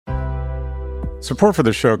Support for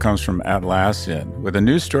the show comes from Atlassian. With a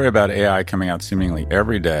new story about AI coming out seemingly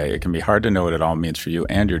every day, it can be hard to know what it all means for you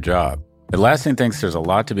and your job. Atlassian thinks there's a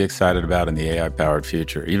lot to be excited about in the AI-powered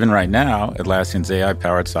future. Even right now, Atlassian's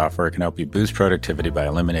AI-powered software can help you boost productivity by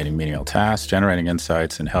eliminating menial tasks, generating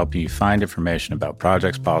insights, and helping you find information about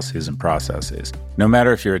projects, policies, and processes. No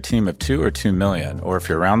matter if you're a team of 2 or 2 million, or if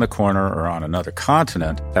you're around the corner or on another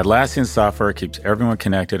continent, Atlassian software keeps everyone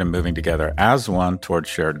connected and moving together as one towards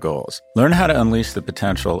shared goals. Learn how to unleash the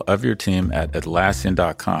potential of your team at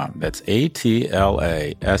Atlassian.com. That's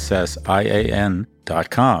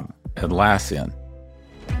Atlassian.com. Atlassian.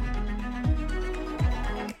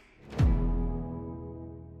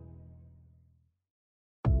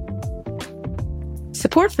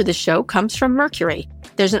 Support for the show comes from Mercury.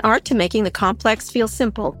 There's an art to making the complex feel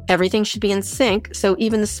simple. Everything should be in sync, so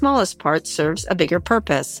even the smallest part serves a bigger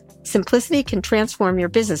purpose. Simplicity can transform your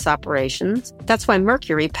business operations. That's why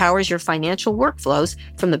Mercury powers your financial workflows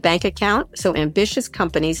from the bank account, so ambitious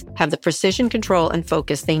companies have the precision, control, and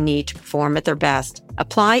focus they need to perform at their best.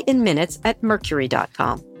 Apply in minutes at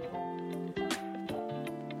Mercury.com.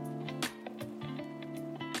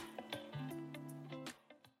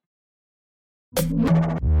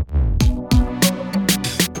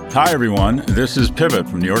 Hi, everyone. This is Pivot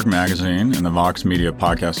from New York Magazine and the Vox Media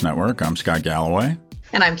Podcast Network. I'm Scott Galloway.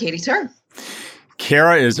 And I'm Katie Tur.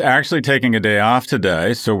 Kara is actually taking a day off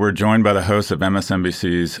today, so we're joined by the host of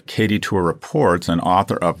MSNBC's Katie Tur Reports and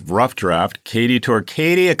author of Rough Draft, Katie Tur.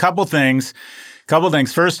 Katie, a couple things.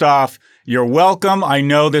 First off, you're welcome. I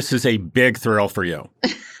know this is a big thrill for you.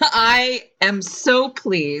 I am so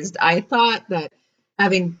pleased. I thought that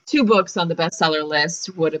having 2 books on the bestseller list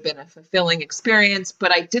would have been a fulfilling experience,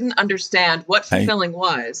 but I didn't understand what fulfilling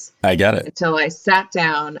was. I get it. Until I sat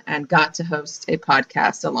down and got to host a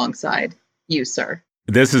podcast alongside you, sir.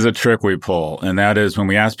 This is a trick we pull, and that is when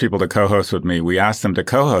we ask people to co-host with me, we ask them to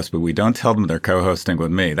co-host, but we don't tell them they're co-hosting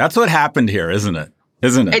with me. That's what happened here, isn't it?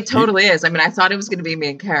 It totally is. I mean, I thought it was going to be me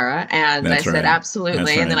and Kara, and I said absolutely.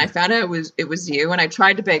 That's and then I found out it was you, and I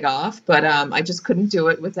tried to beg off, but I just couldn't do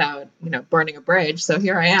it without, burning a bridge. So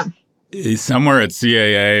here I am. Somewhere at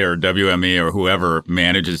CAA or WME or whoever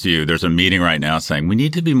manages you, there's a meeting right now saying we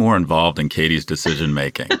need to be more involved in Katie's decision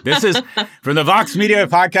making. This is from the Vox Media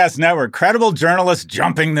Podcast Network. Credible journalist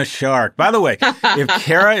jumping the shark. By the way, if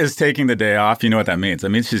Kara is taking the day off, you know what that means. That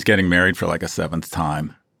means she's getting married for like a 7th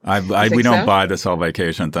time. We don't buy this whole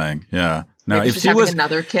vacation thing. Yeah. No, maybe if she was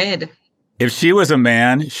another kid. If she was a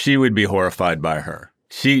man, she would be horrified by her.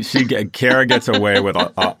 Kara gets away with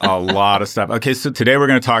a lot of stuff. Okay, so today we're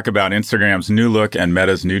going to talk about Instagram's new look and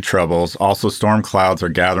Meta's new troubles. Also, storm clouds are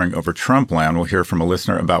gathering over Trump land. We'll hear from a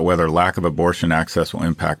listener about whether lack of abortion access will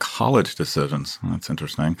impact college decisions. That's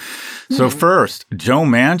interesting. So first, Joe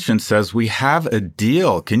Manchin says we have a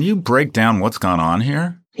deal. Can you break down what's gone on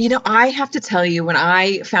here? I have to tell you, when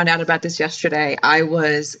I found out about this yesterday, I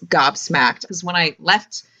was gobsmacked because when I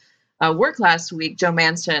left work last week, Joe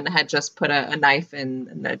Manchin had just put a knife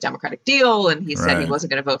in the Democratic deal, and he said he wasn't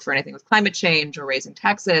going to vote for anything with climate change or raising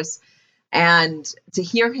taxes. And to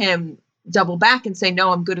hear him double back and say,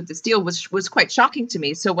 no, I'm good at this deal was quite shocking to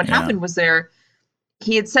me. So what happened was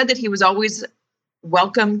he had said that he was always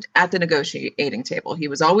welcomed at the negotiating table. He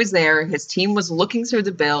was always there. His team was looking through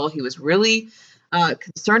the bill. He was really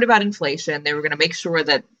concerned about inflation. They were going to make sure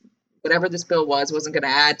that whatever this bill wasn't going to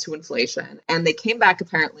add to inflation. And they came back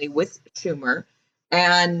apparently with Schumer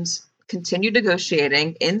and continued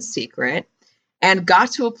negotiating in secret and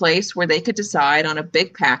got to a place where they could decide on a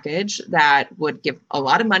big package that would give a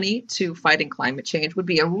lot of money to fighting climate change, would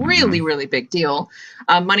be a really, really big deal.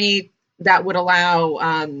 Money that would allow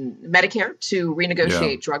Medicare to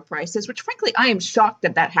renegotiate drug prices, which frankly, I am shocked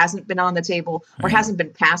that hasn't been on the table or hasn't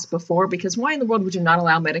been passed before, because why in the world would you not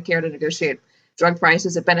allow Medicare to negotiate drug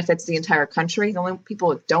prices? It benefits the entire country. The only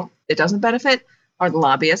people it doesn't benefit are the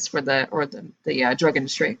lobbyists for the drug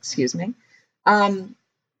industry, excuse me. And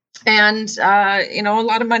a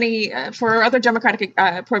lot of money for other Democratic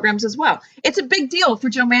programs as well. It's a big deal for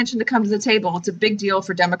Joe Manchin to come to the table. It's a big deal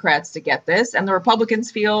for Democrats to get this. And the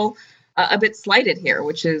Republicans feel a bit slighted here,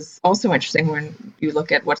 which is also interesting when you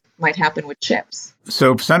look at what might happen with chips.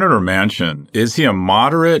 So Senator Manchin, is he a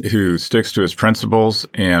moderate who sticks to his principles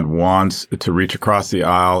and wants to reach across the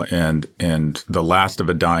aisle and the last of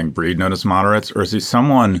a dying breed known as moderates? Or is he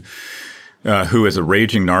someone who is a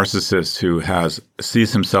raging narcissist who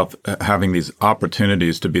sees himself having these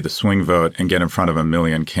opportunities to be the swing vote and get in front of a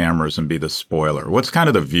million cameras and be the spoiler? What's kind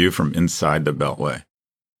of the view from inside the Beltway?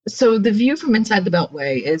 So the view from inside the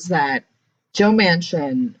Beltway is that Joe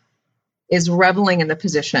Manchin is reveling in the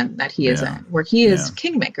position that he is in, where he is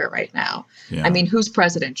kingmaker right now. Yeah. I mean, who's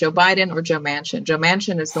president, Joe Biden or Joe Manchin? Joe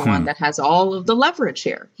Manchin is the one that has all of the leverage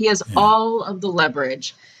here. He has all of the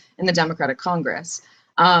leverage in the Democratic Congress.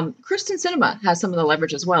 Kristen Sinema has some of the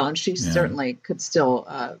leverage as well, and she certainly could still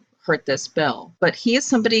hurt this bill. But he is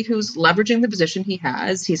somebody who's leveraging the position he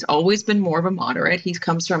has. He's always been more of a moderate. He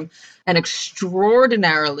comes from an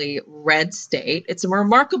extraordinarily red state. It's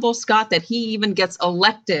remarkable, Scott, that he even gets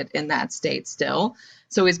elected in that state still.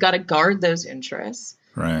 So he's got to guard those interests.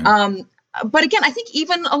 Right. But again, I think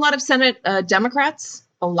even a lot of Senate Democrats,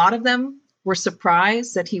 a lot of them were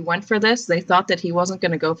surprised that he went for this. They thought that he wasn't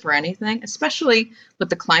going to go for anything, especially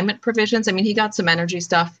with the climate provisions. I mean, he got some energy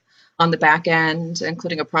stuff on the back end,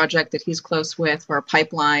 including a project that he's close with for a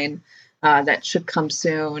pipeline that should come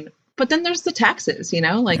soon. But then there's the taxes,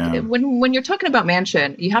 when you're talking about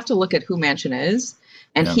Manchin, you have to look at who Manchin is.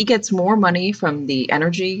 And he gets more money from the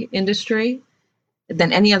energy industry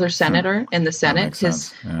than any other senator in the Senate.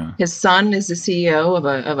 His son is the CEO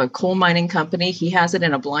of a coal mining company. He has it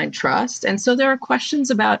in a blind trust. And so there are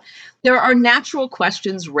natural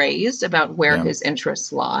questions raised about where his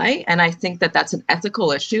interests lie. And I think that that's an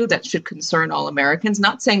ethical issue that should concern all Americans.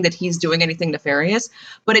 Not saying that he's doing anything nefarious,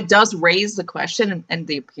 but it does raise the question, and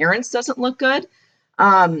the appearance doesn't look good.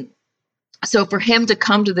 So for him to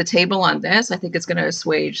come to the table on this, I think it's going to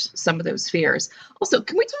assuage some of those fears. Also,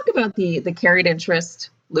 can we talk about the carried interest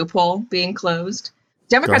loophole being closed?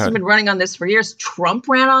 Democrats have been running on this for years. Trump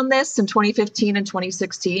ran on this in 2015 and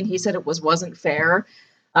 2016. He said it wasn't fair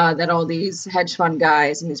that all these hedge fund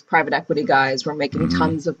guys and these private equity guys were making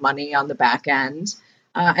tons of money on the back end.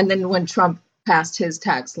 And then when Trump passed his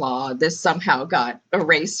tax law, this somehow got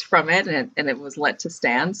erased from it and it was let to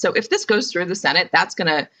stand. So if this goes through the Senate,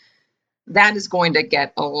 that is going to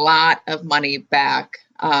get a lot of money back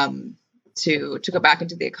to go back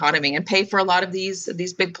into the economy and pay for a lot of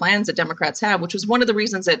these big plans that Democrats have, which was one of the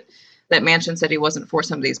reasons that Manchin said he wasn't for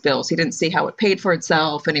some of these bills. He didn't see how it paid for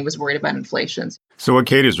itself, and he was worried about inflation. So what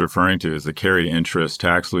Katie's referring to is the carried interest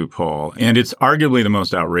tax loophole, and it's arguably the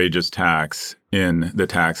most outrageous tax in the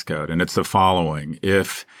tax code, and it's the following.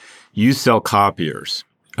 If you sell copiers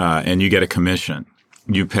and you get a commission,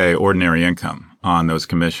 you pay ordinary income on those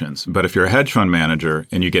commissions. But if you're a hedge fund manager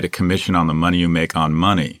and you get a commission on the money you make on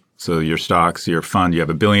money, so your stocks, your fund, you have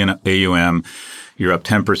 $1 billion AUM, you're up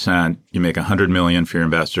 10%, you make $100 million for your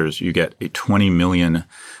investors, you get a $20 million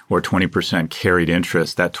or 20% carried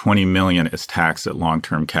interest. That $20 million is taxed at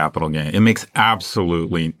long-term capital gain. It makes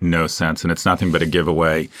absolutely no sense, and it's nothing but a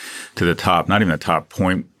giveaway to the top, not even the top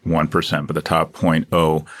 0.1%, but the top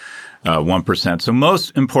 0.01%. So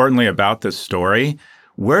most importantly about this story,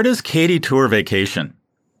 where does Katie tour vacation?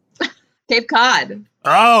 Cape Cod.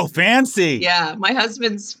 Oh, fancy. Yeah, my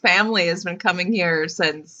husband's family has been coming here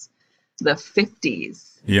since the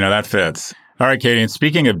 50s. That fits. All right, Katie, and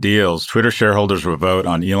speaking of deals, Twitter shareholders will vote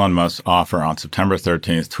on Elon Musk's offer on September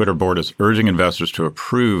 13th. Twitter board is urging investors to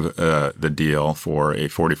approve the deal for a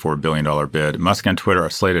 $44 billion bid. Musk and Twitter are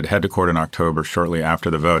slated to head to court in October shortly after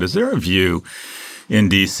the vote. Is there a view in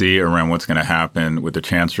D.C. around what's going to happen with the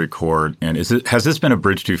Chancery Court? And has this been a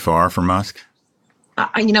bridge too far for Musk?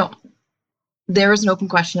 There is an open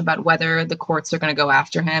question about whether the courts are going to go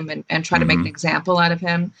after him and try to make an example out of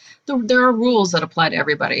him. There are rules that apply to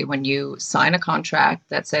everybody when you sign a contract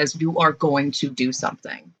that says you are going to do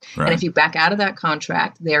something. Right. And if you back out of that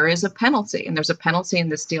contract, there is a penalty. And there's a penalty in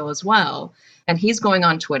this deal as well. And he's going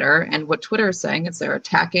on Twitter. And what Twitter is saying is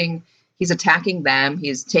he's attacking them.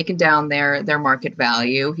 He's taken down their market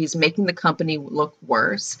value. He's making the company look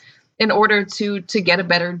worse in order to get a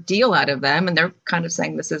better deal out of them. And they're kind of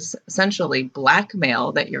saying this is essentially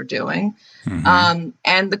blackmail that you're doing. And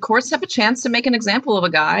the courts have a chance to make an example of a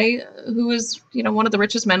guy who is, one of the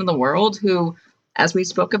richest men in the world, who, as we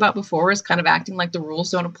spoke about before, is kind of acting like the rules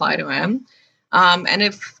don't apply to him. And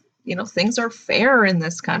if, things are fair in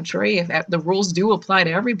this country, if the rules do apply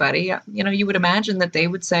to everybody, you would imagine that they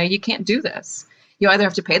would say, you can't do this. You either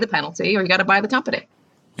have to pay the penalty or you got to buy the company.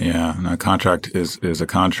 Yeah, a contract is a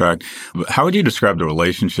contract. How would you describe the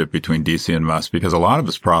relationship between DC and Musk? Because a lot of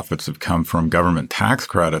his profits have come from government tax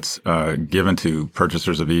credits given to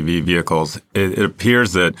purchasers of EV vehicles. It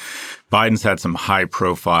appears that Biden's had some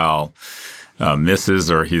high-profile misses,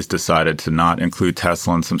 or he's decided to not include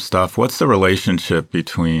Tesla in some stuff. What's the relationship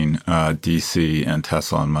between DC and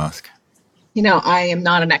Tesla and Musk? I am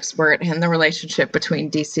not an expert in the relationship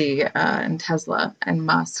between DC and Tesla and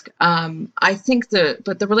Musk. I think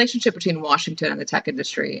but the relationship between Washington and the tech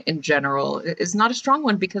industry in general is not a strong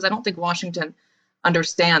one, because I don't think Washington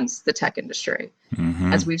understands the tech industry.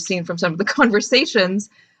 As we've seen from some of the conversations,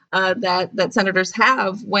 that senators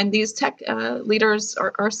have when these tech leaders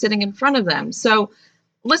are sitting in front of them. So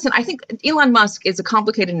listen, I think Elon Musk is a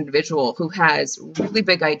complicated individual who has really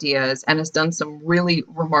big ideas and has done some really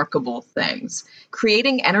remarkable things.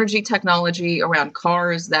 Creating energy technology around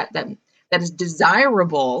cars that is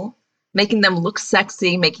desirable, making them look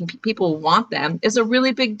sexy, making people want them is a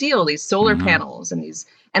really big deal. These solar panels and these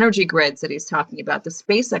energy grids that he's talking about, the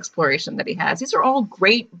space exploration that he has, these are all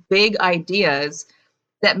great big ideas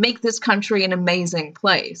that make this country an amazing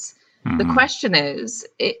place. The question is,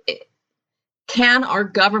 can our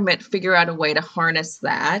government figure out a way to harness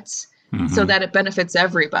that so that it benefits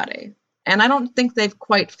everybody? And I don't think they've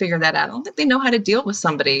quite figured that out. I don't think they know how to deal with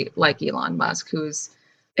somebody like Elon Musk, who's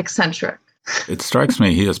eccentric. It strikes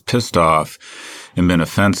me he is pissed off and been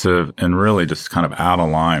offensive and really just kind of out of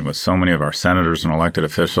line with so many of our senators and elected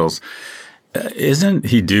officials. Isn't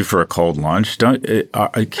he due for a cold lunch? You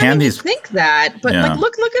think that, but like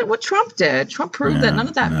look at what Trump did. Trump proved that none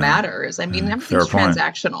of that matters. I mean, everything's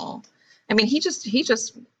transactional. I mean, he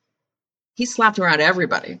slapped around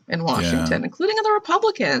everybody in Washington, including other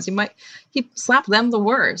Republicans. He slapped them the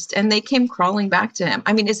worst, and they came crawling back to him.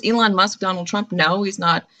 I mean, is Elon Musk Donald Trump? No, he's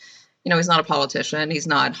not. He's not a politician. He's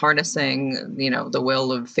not harnessing, the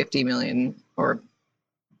will of 50 million or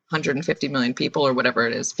 150 million people or whatever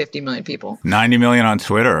it is, 50 million people. 90 million on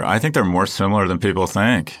Twitter. I think they're more similar than people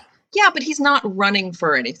think. Yeah, but he's not running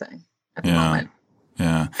for anything at the moment.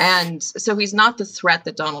 Yeah. And so he's not the threat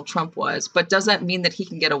that Donald Trump was. But does that mean that he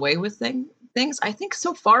can get away with things? I think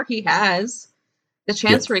so far he has. The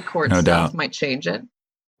Chancery Court stuff might change it.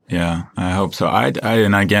 Yeah, I hope so.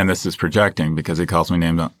 And again, this is projecting because he calls me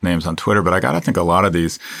names on Twitter, but I got to think a lot of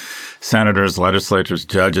these senators, legislators,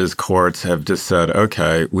 judges, courts have just said,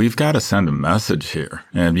 okay, we've got to send a message here.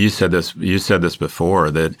 And you said this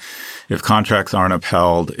before, that if contracts aren't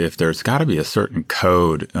upheld, if there's got to be a certain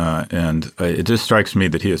code, and it just strikes me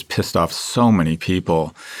that he has pissed off so many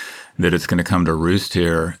people that it's going to come to roost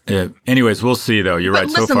here. Anyways, we'll see, though. You're right.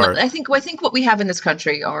 Listen, so far, I think what we have in this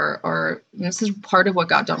country are this is part of what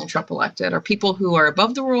got Donald Trump elected, are people who are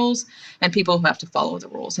above the rules and people who have to follow the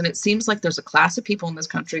rules. And it seems like there's a class of people in this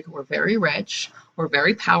country who are very rich or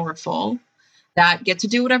very powerful that get to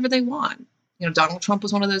do whatever they want. Donald Trump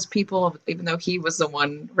was one of those people, even though he was the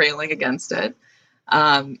one railing against it.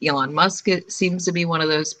 Elon Musk seems to be one of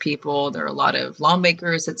those people. There are a lot of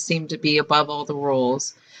lawmakers that seem to be above all the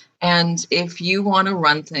rules. And if you want to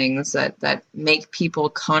run things that make people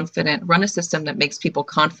confident, run a system that makes people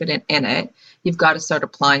confident in it, you've got to start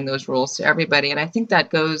applying those rules to everybody. And I think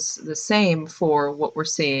that goes the same for what we're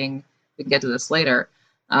seeing. We can get to this later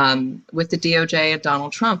with the DOJ and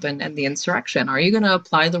Donald Trump and the insurrection. Are you going to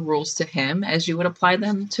apply the rules to him as you would apply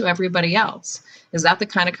them to everybody else? Is that the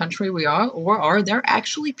kind of country we are? Or are there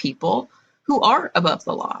actually people who are above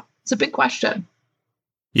the law? It's a big question.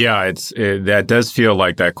 Yeah, that does feel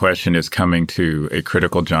like that question is coming to a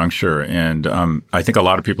critical juncture. And I think a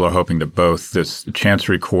lot of people are hoping that both this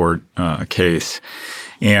Chancery Court case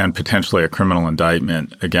and potentially a criminal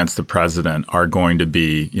indictment against the president are going to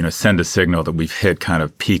be, send a signal that we've hit kind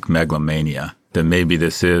of peak megalomania, that maybe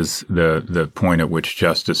this is the point at which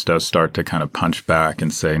justice does start to kind of punch back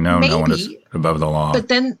and say, no one is above the law. But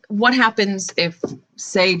then what happens if,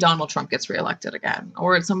 say, Donald Trump gets reelected again,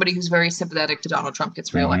 or somebody who's very sympathetic to Donald Trump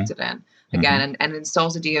gets reelected again and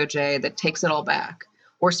installs a DOJ that takes it all back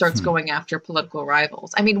or starts going after political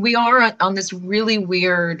rivals? I mean, we are on this really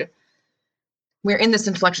weird, we're in this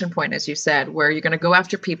inflection point, as you said, where you're going to go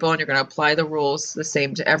after people and you're going to apply the rules the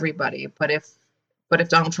same to everybody. But if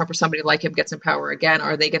Donald Trump or somebody like him gets in power again,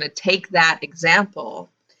 are they going to take that example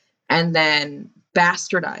and then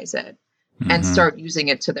bastardize it and start using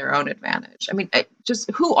it to their own advantage? I mean,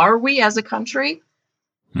 who are we as a country?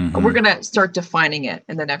 We're going to start defining it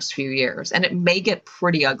in the next few years, and it may get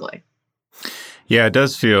pretty ugly. Yeah, it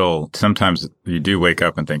does feel sometimes you do wake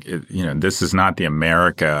up and think, this is not the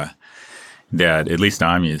America that at least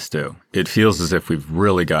I'm used to. It feels as if we've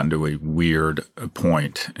really gotten to a weird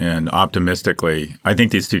point. And optimistically, I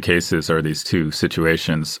think these two cases or these two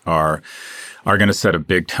situations are going to set a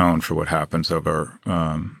big tone for what happens over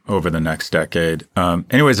the next decade.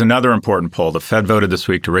 Anyways, another important poll. The Fed voted this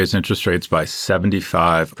week to raise interest rates by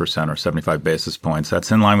 75% or 75 basis points.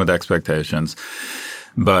 That's in line with expectations.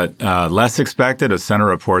 But less expected, a Senate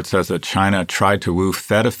report says that China tried to woo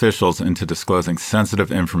Fed officials into disclosing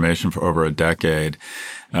sensitive information for over a decade.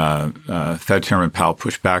 Fed Chairman Powell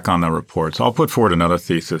pushed back on the report. So I'll put forward another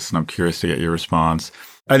thesis, and I'm curious to get your response.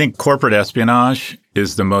 I think corporate espionage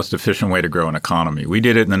is the most efficient way to grow an economy. We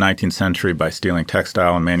did it in the 19th century by stealing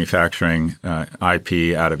textile and manufacturing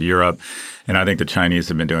IP out of Europe. And I think the Chinese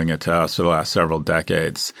have been doing it to us for the last several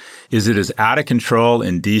decades. Is it as out of control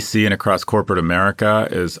in D.C. and across corporate America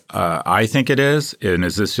as I think it is? And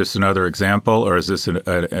is this just another example, or is this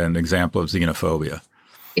an example of xenophobia?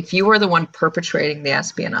 If you are the one perpetrating the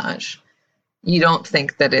espionage, you don't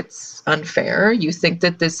think that it's unfair. You think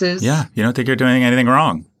that this is... Yeah, you don't think you're doing anything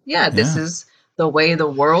wrong. Yeah, this is the way the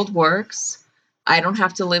world works. I don't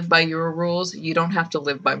have to live by your rules. You don't have to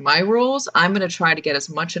live by my rules. I'm going to try to get as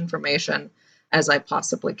much information as I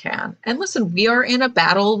possibly can. And listen, we are in a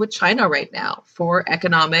battle with China right now for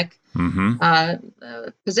economic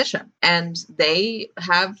position. And they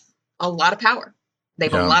have a lot of power. They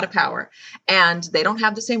have a lot of power, and they don't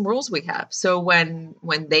have the same rules we have. So when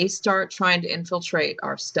they start trying to infiltrate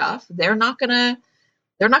our stuff, they're not gonna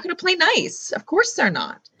play nice. Of course they're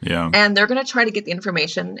not. Yeah. And they're gonna try to get the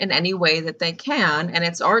information in any way that they can, and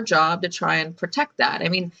it's our job to try and protect that. I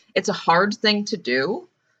mean, it's a hard thing to do.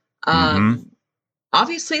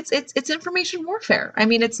 Obviously, it's information warfare. I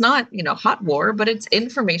mean, it's not hot war, but it's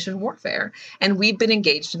information warfare, and we've been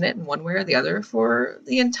engaged in it in one way or the other for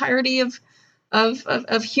the entirety of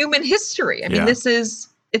human history. I mean,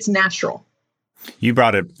 it's natural. You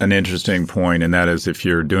brought up an interesting point, and that is if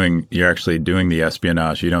you're actually doing the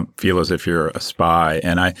espionage, you don't feel as if you're a spy.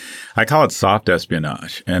 And I call it soft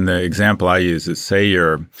espionage. And the example I use is, say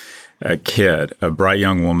you're a kid, a bright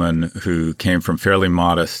young woman who came from fairly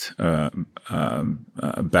modest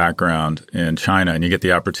background in China, and you get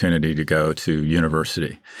the opportunity to go to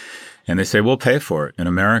university. And they say, we'll pay for it in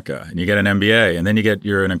America. And you get an MBA. And then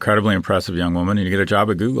you're an incredibly impressive young woman, and you get a job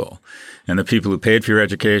at Google. And the people who paid for your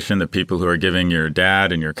education, the people who are giving your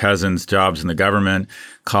dad and your cousins jobs in the government,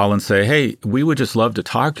 call and say, hey, we would just love to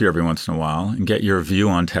talk to you every once in a while and get your view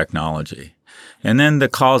on technology. And then the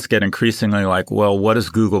calls get increasingly like, well, what is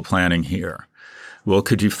Google planning here? Well,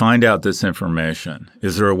 could you find out this information?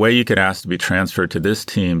 Is there a way you could ask to be transferred to this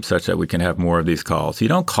team such that we can have more of these calls? You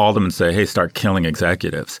don't call them and say, hey, start killing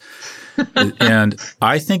executives. And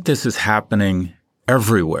I think this is happening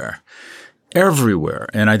everywhere.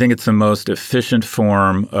 And I think it's the most efficient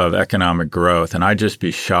form of economic growth. And I'd just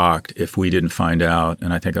be shocked if we didn't find out.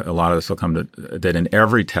 And I think a lot of this will come to that in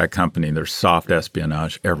every tech company, there's soft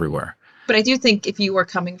espionage everywhere. But I do think if you are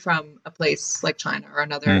coming from a place like China or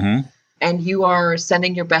another, and you are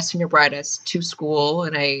sending your best and your brightest to school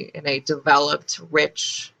in a developed,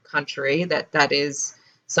 rich country that is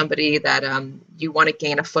somebody that you want to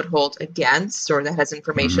gain a foothold against, or that has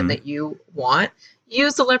information that you want,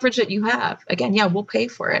 use the leverage that you have. Again, we'll pay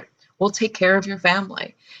for it. We'll take care of your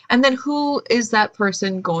family. And then who is that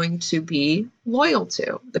person going to be loyal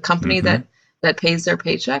to? The company that pays their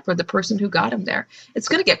paycheck, or the person who got him there? It's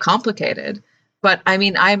going to get complicated. But I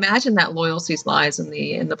mean, I imagine that loyalty lies in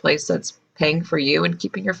the place that's paying for you and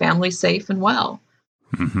keeping your family safe and well.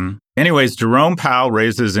 Anyways, Jerome Powell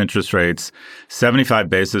raises interest rates 75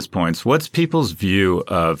 basis points. What's people's view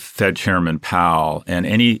of Fed Chairman Powell, and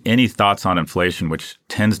any thoughts on inflation, which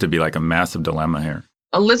tends to be like a massive dilemma here?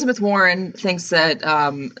 Elizabeth Warren thinks that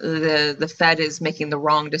the Fed is making the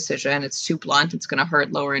wrong decision. It's too blunt. It's going to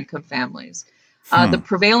hurt lower income families. The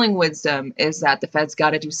prevailing wisdom is that the Fed's got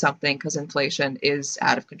to do something because inflation is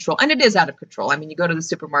out of control. And it is out of control. I mean, you go to the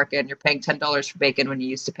supermarket and you're paying $10 for bacon when you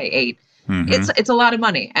used to pay $8. It's a lot of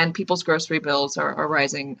money. And people's grocery bills are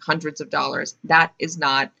rising hundreds of dollars. That is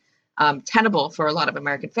not tenable for a lot of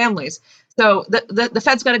American families. So the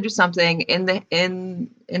Fed's got to do something. In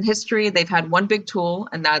history, they've had one big tool,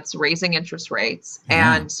 and that's raising interest rates.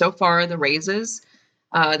 And so far,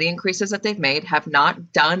 the increases that they've made have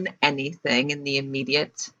not done anything in the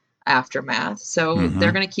immediate aftermath. So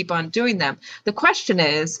they're going to keep on doing them. The question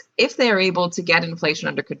is, if they are able to get inflation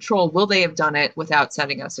under control, will they have done it without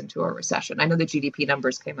sending us into a recession? I know the GDP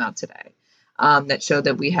numbers came out today that show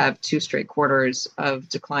that we have 2 straight quarters of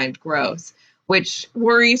declined growth, which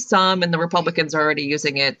worries some, and the Republicans are already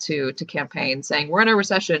using it to campaign, saying we're in a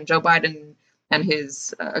recession. Joe Biden and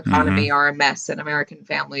his economy are a mess, and American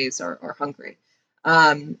families are hungry.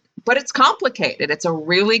 But it's complicated. It's a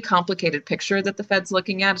really complicated picture that the Fed's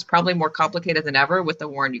looking at. It's probably more complicated than ever with the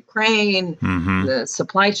war in Ukraine, the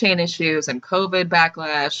supply chain issues, and COVID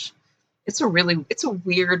backlash. It's a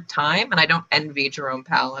weird time, and I don't envy Jerome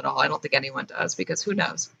Powell at all. I don't think anyone does, because who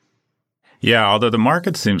knows? Yeah, although the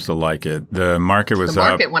market seems to like it. The market was up. The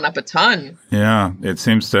market went up a ton. Yeah, it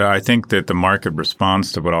seems to. I think that the market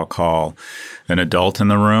responds to what I'll call an adult in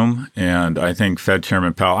the room. And I think Fed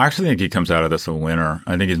Chairman Powell, I actually think he comes out of this a winner.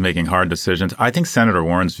 I think he's making hard decisions. I think Senator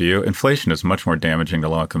Warren's view, inflation is much more damaging to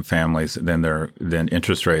low-income families than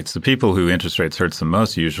interest rates. The people who interest rates hurts the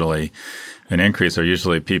most usually, an increase, are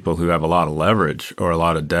usually people who have a lot of leverage or a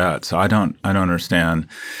lot of debt. So I don't understand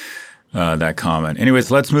that comment.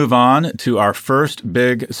 Anyways, let's move on to our first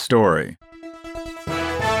big story.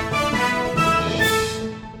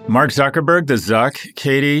 Mark Zuckerberg, the Zuck,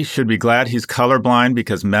 Katie, should be glad he's colorblind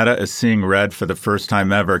because Meta is seeing red for the first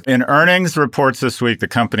time ever. In earnings reports this week, the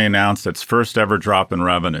company announced its first ever drop in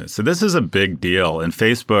revenue. So this is a big deal. In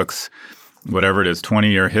Facebook's, whatever it is,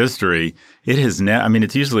 20-year history, it has now,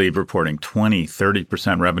 it's usually reporting 20,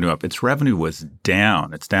 30% revenue up. Its revenue was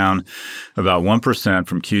down. It's down about 1%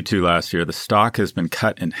 from Q2 last year. The stock has been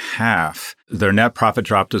cut in half. Their net profit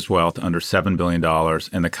dropped as well to under $7 billion,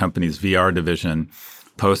 and the company's VR division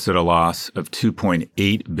posted a loss of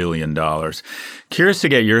 $2.8 billion. Curious to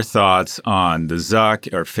get your thoughts on the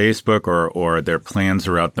Zuck or Facebook or their plans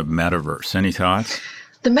around the metaverse. Any thoughts?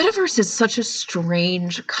 The metaverse is such a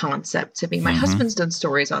strange concept to me. My husband's done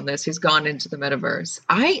stories on this. He's gone into the metaverse.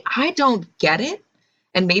 I don't get it.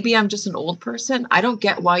 And maybe I'm just an old person. I don't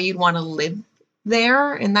get why you'd want to live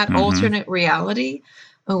there in that alternate reality.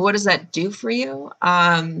 What does that do for you?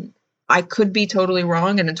 I could be totally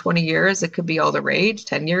wrong. And in 20 years, it could be all the rage.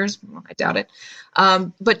 10 years, I doubt it.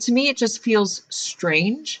 But to me, it just feels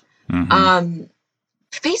strange.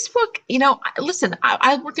 Facebook, listen,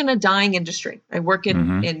 I work in a dying industry. I work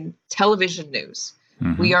in television news.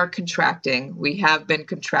 We are contracting. We have been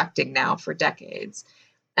contracting now for decades.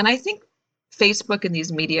 And I think Facebook and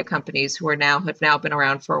these media companies who have now been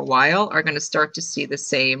around for a while are going to start to see the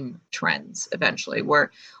same trends eventually,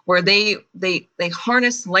 where they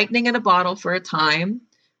harness lightning in a bottle for a time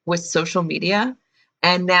with social media.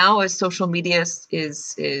 And now as social media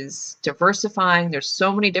is diversifying, there's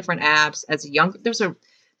so many different apps.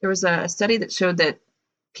 There was a study that showed that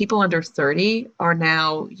people under 30 are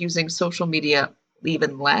now using social media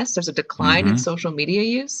even less. There's a decline in social media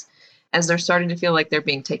use as they're starting to feel like they're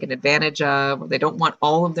being taken advantage of, or they don't want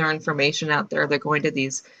all of their information out there. They're going to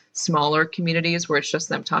these smaller communities where it's just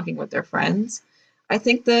them talking with their friends. I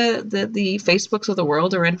think the Facebooks of the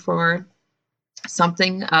world are in for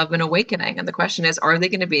something of an awakening. And the question is, are they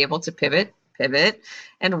going to be able to pivot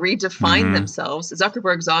and redefine themselves?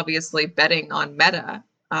 Zuckerberg's obviously betting on Meta.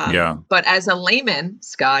 But as a layman,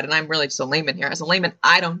 Scott, and I'm really just a layman here, as a layman,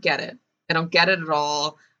 I don't get it. I don't get it at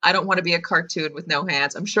all. I don't want to be a cartoon with no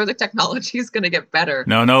hands. I'm sure the technology is going to get better.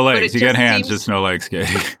 No legs. You get hands, just no legs,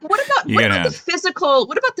 Katie. What about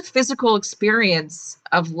the physical experience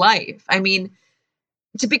of life? I mean,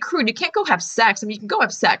 to be crude, you can't go have sex. You can go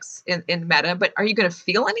have sex in Meta, but are you going to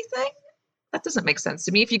feel anything? That doesn't make sense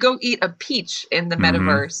to me. If you go eat a peach in the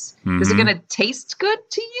metaverse, is it going to taste good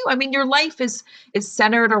to you? Your life is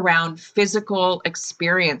centered around physical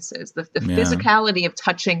experiences, the physicality of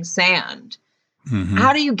touching sand.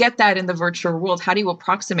 How do you get that in the virtual world? How do you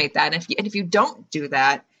approximate that? And if you don't do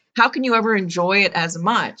that, how can you ever enjoy it as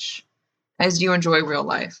much as you enjoy real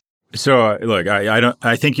life? So look,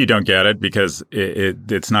 I think you don't get it because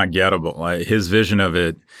it's not gettable. His vision of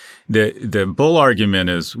it, the bull argument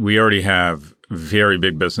is we already have very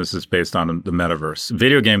big businesses based on the metaverse.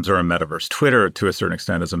 Video games are a metaverse. Twitter, to a certain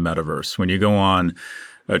extent, is a metaverse. When you go on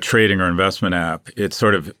a trading or investment app, it's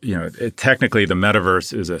sort of, technically the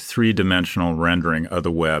metaverse is a three-dimensional rendering of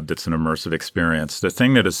the web that's an immersive experience. The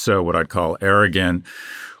thing that is so what I'd call arrogant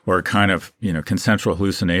or kind of, consensual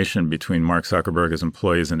hallucination between Mark Zuckerberg, his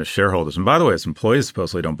employees, and his shareholders. And by the way, his employees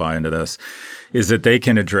supposedly don't buy into this, is that they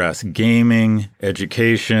can address gaming,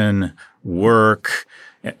 education, work,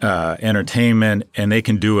 entertainment, and they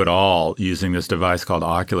can do it all using this device called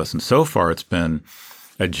Oculus. And so far, it's been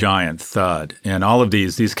a giant thud. And all of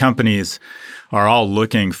these companies are all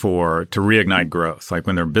looking to reignite growth. Like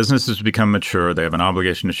when their businesses become mature, they have an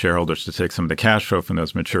obligation to shareholders to take some of the cash flow from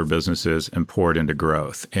those mature businesses and pour it into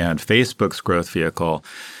growth. And Facebook's growth vehicle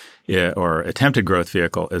or attempted growth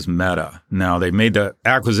vehicle is Meta. Now, they made the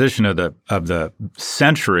acquisition of the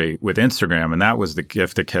century with Instagram, and that was the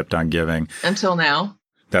gift that kept on giving. Until now.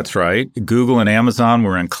 That's right. Google and Amazon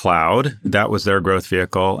were in cloud. That was their growth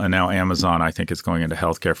vehicle. And now Amazon, I think, is going into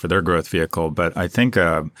healthcare for their growth vehicle. But I think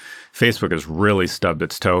Facebook has really stubbed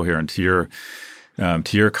its toe here. And to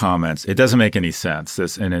to your comments, it doesn't make any sense.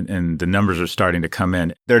 And the numbers are starting to come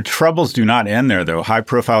in. Their troubles do not end there, though.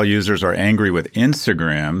 High-profile users are angry with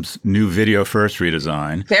Instagram's new video-first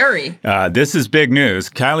redesign. Very. This is big news.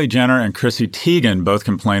 Kylie Jenner and Chrissy Teigen both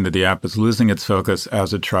complained that the app is losing its focus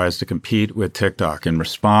as it tries to compete with TikTok. In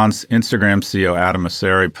response, Instagram CEO Adam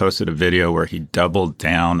Mosseri posted a video where he doubled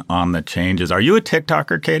down on the changes. Are you a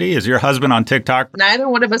TikToker, Katie? Is your husband on TikTok? Neither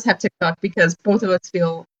one of us have TikTok because both of us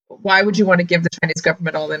feel, why would you want to give the Chinese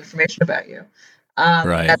government all the information about you?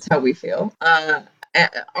 Right. That's how we feel. Are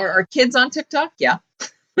our kids on TikTok? Yeah.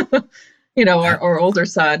 Our older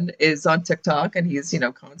son is on TikTok and he's,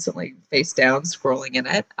 constantly face down scrolling in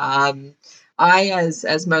it. I,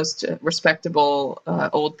 as most respectable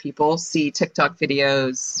old people, see TikTok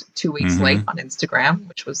videos 2 weeks late on Instagram,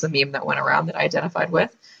 which was the meme that went around that I identified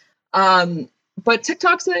with. But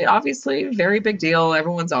TikTok's obviously a very big deal.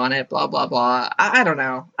 Everyone's on it, blah, blah, blah. I don't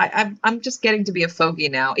know. I'm just getting to be a fogey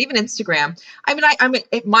now. Even Instagram. I mean,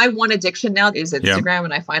 my one addiction now is Instagram,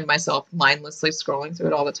 and I find myself mindlessly scrolling through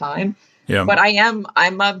it all the time. Yeah. But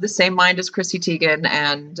I'm of the same mind as Chrissy Teigen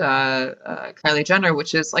and Kylie Jenner,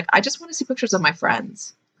 which is like, I just want to see pictures of my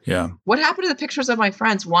friends. Yeah. What happened to the pictures of my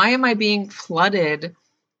friends? Why am I being flooded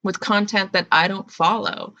with content that I don't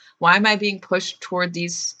follow? Why am I being pushed toward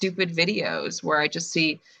these stupid videos where I just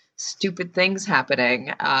see stupid things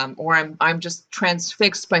happening, or I'm just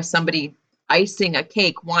transfixed by somebody icing a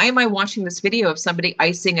cake? Why am I watching this video of somebody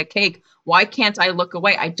icing a cake? Why can't I look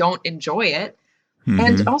away? I don't enjoy it.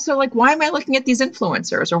 And also, like, why am I looking at these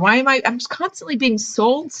influencers, or why am I'm just constantly being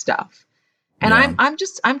sold stuff? And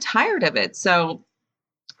I'm tired of it. So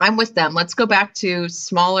I'm with them. Let's go back to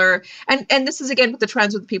smaller, and this is again with the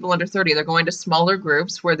trends with people under 30. They're going to smaller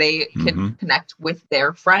groups where they can connect with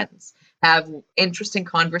their friends, have interesting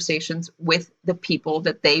conversations with the people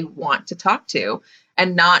that they want to talk to,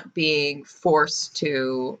 and not being forced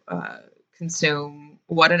to consume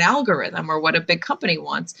what an algorithm or what a big company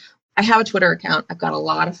wants. I have a Twitter account. I've got a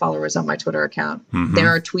lot of followers on my Twitter account. There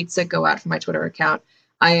are tweets that go out from my Twitter account.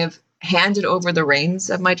 I have handed over the reins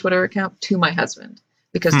of my Twitter account to my husband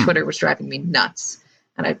because Twitter was driving me nuts.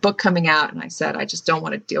 And I had a book coming out and I said, I just don't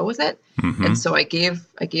want to deal with it. And so I gave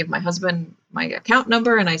my husband my account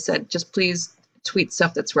number and I said, just please tweet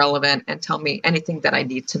stuff that's relevant and tell me anything that I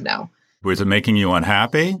need to know. Was it making you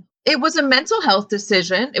unhappy? It was a mental health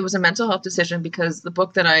decision. It was a mental health decision because the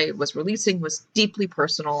book that I was releasing was deeply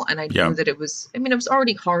personal. And I knew that it was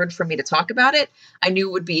already hard for me to talk about it. I knew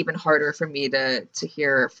it would be even harder for me to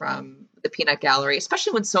hear from the peanut gallery,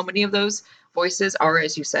 especially when so many of those voices are,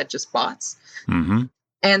 as you said, just bots.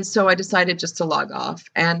 And so I decided just to log off.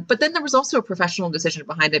 But then there was also a professional decision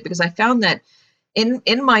behind it because I found that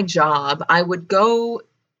in my job, I would go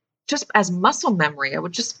just as muscle memory. I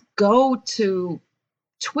would just go to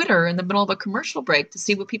Twitter in the middle of a commercial break to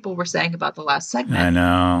see what people were saying about the last segment. I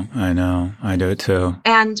know. I do it too.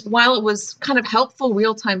 And while it was kind of helpful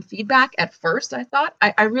real-time feedback at first, I thought,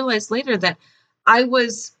 I realized later that I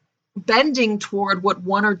was bending toward what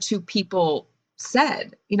one or two people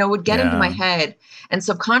said, would get into my head. And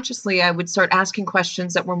subconsciously, I would start asking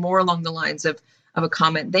questions that were more along the lines of a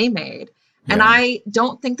comment they made. Yeah. And I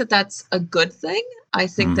don't think that that's a good thing. I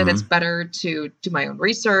think that it's better to do my own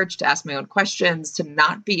research, to ask my own questions, to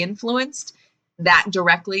not be influenced that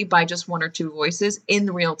directly by just one or two voices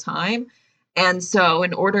in real time. And so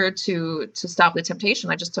in order to stop the temptation,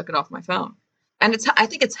 I just took it off my phone. And I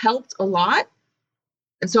think it's helped a lot.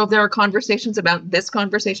 And so if there are conversations about this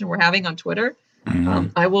conversation we're having on Twitter,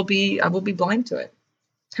 I will be blind to it.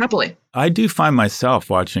 Happily. I do find myself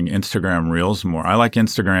watching Instagram Reels more. I like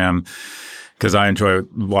Instagram because I enjoy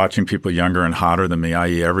watching people younger and hotter than me,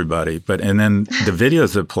 i.e. everybody. And then the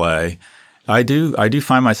videos that play, I do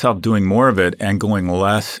find myself doing more of it and going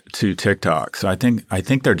less to TikTok. So I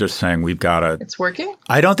think they're just saying we've got to. It's working?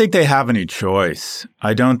 I don't think they have any choice.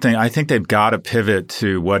 I think they've got to pivot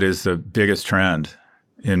to what is the biggest trend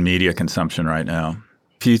in media consumption right now.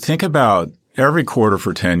 If you think about every quarter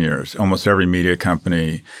for 10 years, almost every media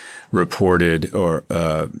company reported or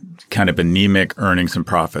kind of anemic earnings and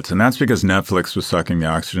profits. And that's because Netflix was sucking the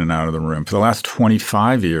oxygen out of the room. For the last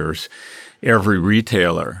 25 years, every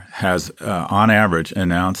retailer has, on average,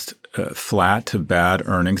 announced flat to bad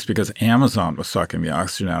earnings because Amazon was sucking the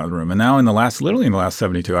oxygen out of the room. And now literally in the last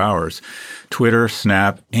 72 hours, Twitter,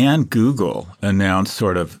 Snap, and Google announced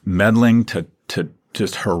sort of meddling to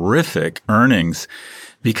just horrific earnings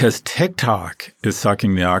because TikTok is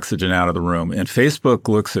sucking the oxygen out of the room. And Facebook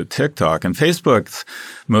looks at TikTok, and Facebook's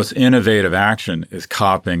most innovative action is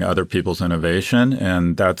copying other people's innovation.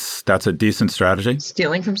 And that's a decent strategy.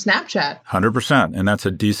 Stealing from Snapchat. 100%. And that's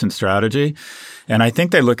a decent strategy. And I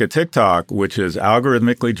think they look at TikTok, which is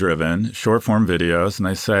algorithmically driven, short form videos, and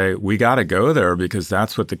they say, we got to go there because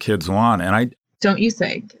that's what the kids want. And don't you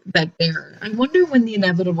think that I wonder when the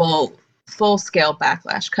inevitable full scale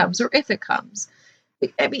backlash comes, or if it comes.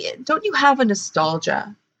 I mean, don't you have a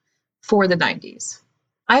nostalgia for the 90s?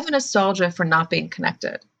 I have a nostalgia for not being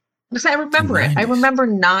connected. Because I remember it. I remember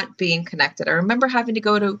not being connected. I remember having to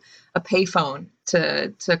go to a payphone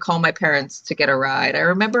to call my parents to get a ride. I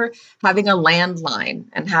remember having a landline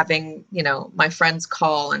and having, my friends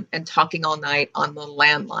call and talking all night on the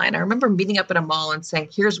landline. I remember meeting up at a mall and saying,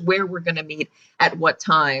 here's where we're going to meet at what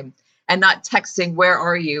time, and not texting, where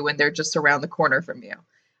are you? And they're just around the corner from you.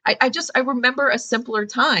 I remember a simpler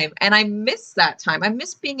time, and I miss that time. I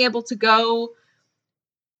miss being able to go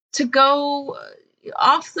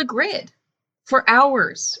off the grid for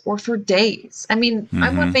hours or for days. I mean,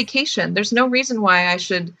 I'm on vacation. There's no reason why I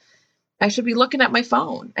should be looking at my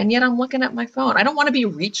phone, and yet I'm looking at my phone. I don't want to be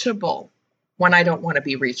reachable when I don't want to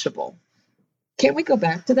be reachable. Can't we go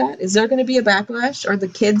back to that? Is there going to be a backlash? Are the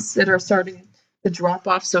kids that are starting to drop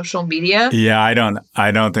off social media? Yeah, I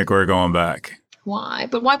don't think we're going back. Why?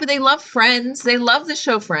 But why? But they love Friends. They love the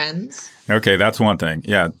show Friends. Okay, that's one thing.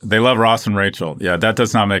 Yeah, they love Ross and Rachel. Yeah, that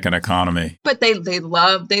does not make an economy. But they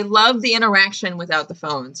love the interaction without the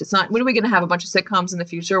phones. It's not. When are we going to have a bunch of sitcoms in the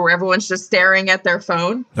future where everyone's just staring at their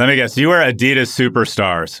phone? Let me guess. You are Adidas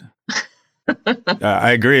superstars.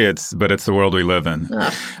 I agree. But it's the world we live in.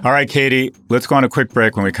 Ugh. All right, Katie, let's go on a quick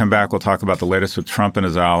break. When we come back, we'll talk about the latest with Trump and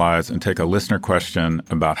his allies and take a listener question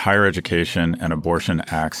about higher education and abortion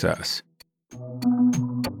access.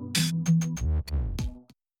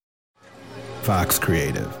 Fox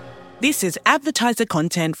Creative. This is advertiser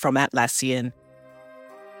content from Atlassian.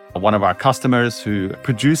 One of our customers who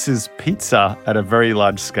produces pizza at a very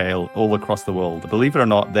large scale all across the world. Believe it or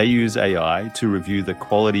not, they use AI to review the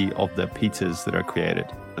quality of the pizzas that are created.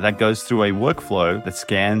 That goes through a workflow that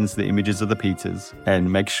scans the images of the pizzas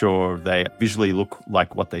and makes sure they visually look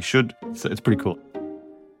like what they should. So it's pretty cool.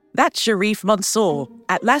 That's Sharif Mansour,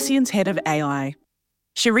 Atlassian's head of AI.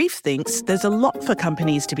 Sharif thinks there's a lot for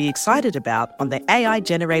companies to be excited about on the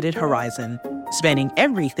AI-generated horizon, spanning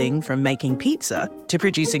everything from making pizza to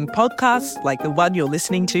producing podcasts like the one you're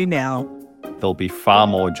listening to now. There'll be far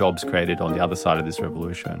more jobs created on the other side of this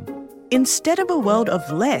revolution. Instead of a world of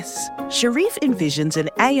less, Sharif envisions an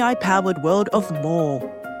AI-powered world of more.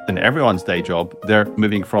 In everyone's day job, they're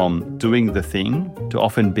moving from doing the thing to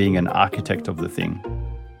often being an architect of the thing.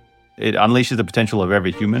 It unleashes the potential of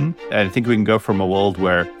every human. And I think we can go from a world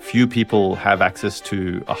where few people have access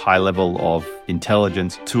to a high level of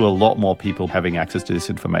intelligence to a lot more people having access to this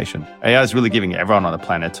information. AI is really giving everyone on the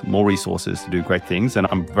planet more resources to do great things. And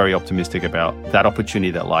I'm very optimistic about that opportunity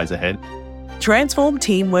that lies ahead. Transform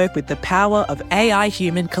teamwork with the power of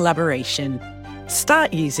AI-human collaboration.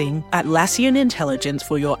 Start using Atlassian Intelligence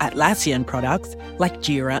for your Atlassian products like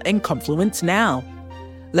Jira and Confluence now.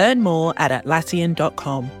 Learn more at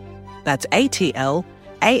Atlassian.com. That's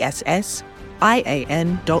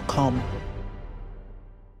ATLASSIAN.com.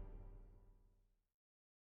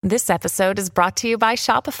 This episode is brought to you by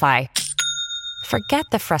Shopify. Forget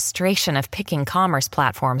the frustration of picking commerce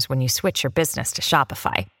platforms when you switch your business to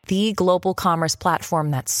Shopify, the global commerce platform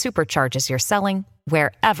that supercharges your selling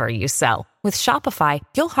wherever you sell. With Shopify,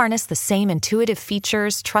 you'll harness the same intuitive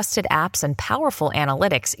features, trusted apps, and powerful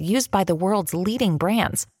analytics used by the world's leading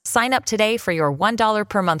brands. Sign up today for your $1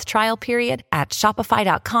 per month trial period at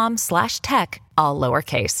shopify.com/tech, all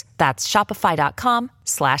lowercase. That's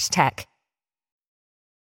shopify.com/tech.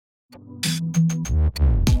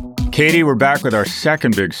 Katie, we're back with our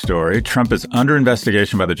second big story. Trump is under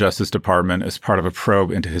investigation by the Justice Department as part of a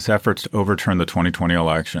probe into his efforts to overturn the 2020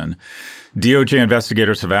 election. DOJ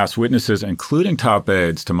investigators have asked witnesses, including top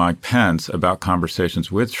aides to Mike Pence, about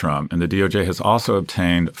conversations with Trump. And the DOJ has also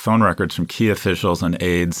obtained phone records from key officials and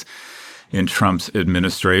aides in Trump's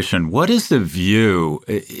administration. What is the view?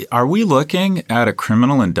 Are we looking at a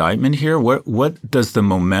criminal indictment here? What's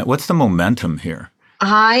the momentum here?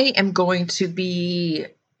 I am going to be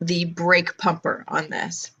the brake pumper on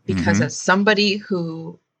this because as somebody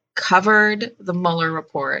who covered the Mueller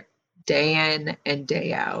report day in and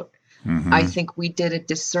day out, I think we did a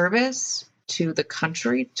disservice to the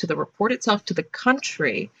country, to the report itself, to the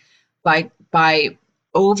country by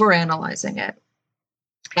overanalyzing it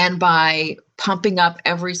and by pumping up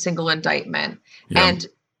every single indictment and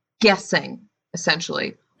guessing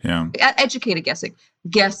essentially. Yeah. Educated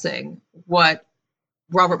guessing what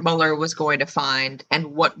Robert Mueller was going to find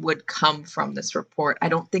and what would come from this report. I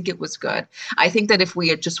don't think it was good. I think that if we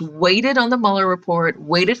had just waited on the Mueller report,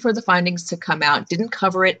 waited for the findings to come out, didn't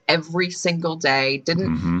cover it every single day,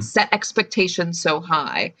 didn't set expectations so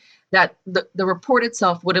high, that the report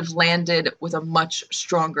itself would have landed with a much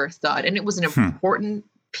stronger thud. And it was an important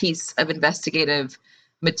piece of investigative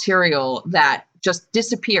material that just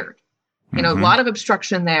disappeared. You know, a lot of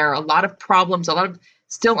obstruction there, a lot of problems, a lot of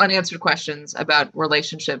still unanswered questions about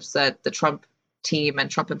relationships that the Trump team and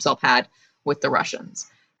Trump himself had with the Russians.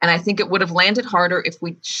 And I think it would have landed harder if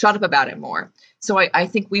we shut up about it more. So I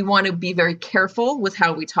think we want to be very careful with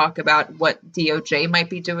how we talk about what DOJ might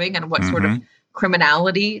be doing and what sort of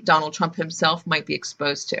criminality Donald Trump himself might be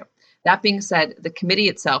exposed to. That being said, the committee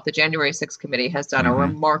itself, the January 6th committee, has done a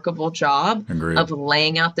remarkable job of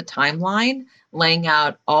laying out the timeline, laying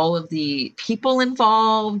out all of the people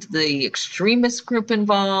involved, the extremist group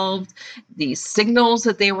involved, the signals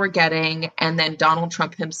that they were getting, and then Donald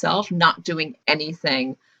Trump himself not doing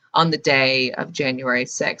anything on the day of January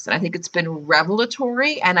 6th. And I think it's been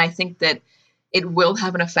revelatory, and I think that it will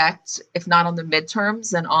have an effect, if not on the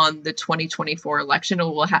midterms, then on the 2024 election. It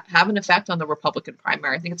will have an effect on the Republican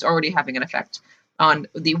primary. I think it's already having an effect on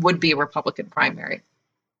the would-be Republican primary.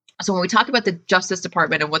 So when we talk about the Justice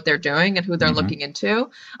Department and what they're doing and who they're looking into,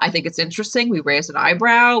 I think it's interesting. We raise an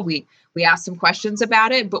eyebrow. We ask some questions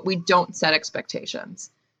about it, but we don't set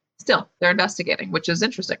expectations. Still, they're investigating, which is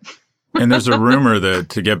interesting. And there's a rumor that,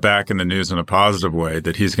 to get back in the news in a positive way,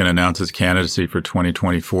 that he's going to announce his candidacy for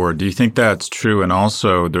 2024. Do you think that's true? And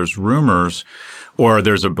also, there's rumors, or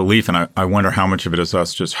there's a belief, and I wonder how much of it is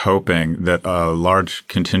us just hoping, that large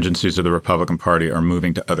contingencies of the Republican Party are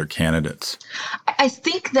moving to other candidates. I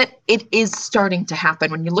think that it is starting to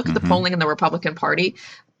happen. When you look at the polling in the Republican Party,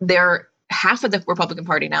 half of the Republican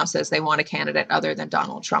Party now says they want a candidate other than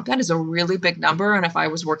Donald Trump. That is a really big number. And if I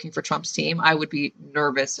was working for Trump's team, I would be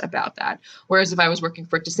nervous about that. Whereas if I was working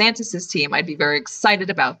for DeSantis's team, I'd be very excited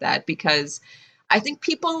about that, because I think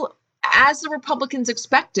people, as the Republicans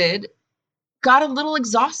expected, got a little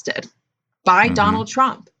exhausted by Donald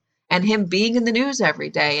Trump and him being in the news every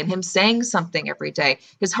day and him saying something every day.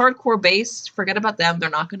 His hardcore base, forget about them. They're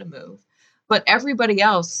not going to move. But everybody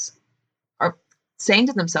else are saying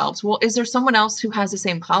to themselves, well, is there someone else who has the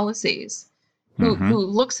same policies, who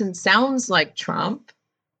looks and sounds like Trump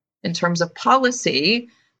in terms of policy,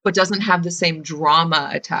 but doesn't have the same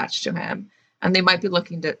drama attached to him? And they might be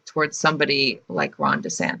looking towards somebody like Ron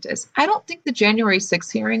DeSantis. I don't think the January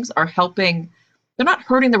 6th hearings are helping. They're not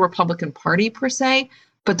hurting the Republican Party per se,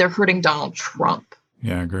 but they're hurting Donald Trump.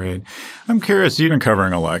 Yeah, great. I'm curious, you've been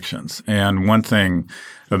covering elections. And one thing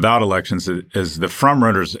about elections is the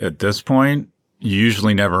frontrunners at this point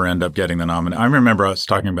usually never end up getting the nomination. I remember us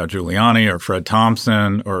talking about Giuliani or Fred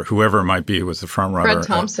Thompson or whoever it might be who was the frontrunner. Fred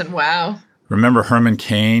Thompson, wow. Remember Herman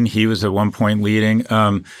Cain? He was at one point leading.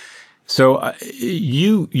 So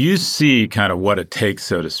you see kind of what it takes,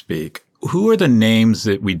 so to speak. Who are the names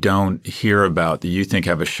that we don't hear about that you think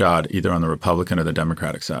have a shot either on the Republican or the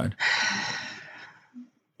Democratic side?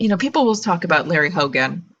 You know, people will talk about Larry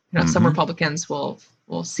Hogan. You know, some Republicans will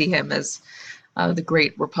see him as the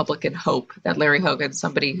great Republican hope, that Larry Hogan,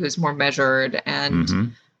 somebody who's more measured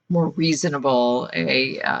and more reasonable,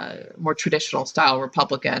 a more traditional style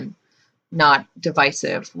Republican, not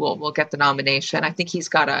divisive, will get the nomination. I think he's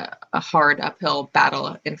got a hard uphill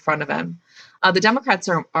battle in front of him. The Democrats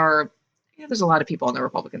are there's a lot of people on the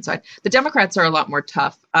Republican side. The Democrats are a lot more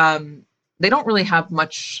tough. They don't really have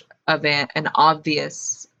much of an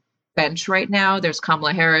obvious bench right now. There's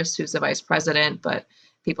Kamala Harris, who's the vice president, but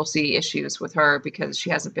people see issues with her because she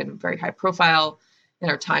hasn't been very high profile in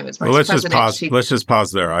her time as vice president. Let's just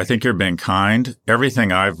pause there. I think you're being kind.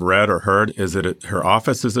 Everything I've read or heard is that her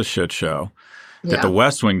office is a shit show, that the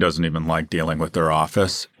West Wing doesn't even like dealing with their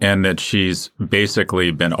office, and that she's basically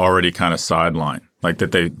been already kind of sidelined, like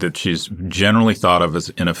that she's generally thought of as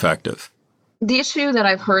ineffective. The issue that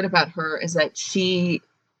I've heard about her is that she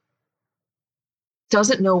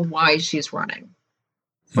doesn't know why she's running,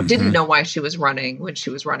 or didn't know why she was running when she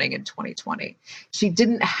was running in 2020. She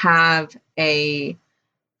didn't have a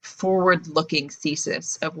forward-looking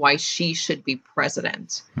thesis of why she should be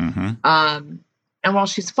president. And while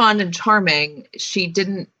she's fun and charming, she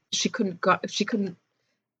couldn't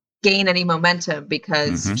gain any momentum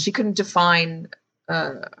because she couldn't define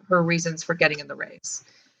her reasons for getting in the race.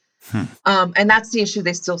 And that's the issue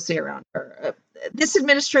they still see around her. This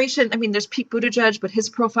administration, I mean, there's Pete Buttigieg, but his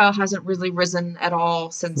profile hasn't really risen at all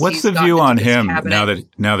since. What's the view on him now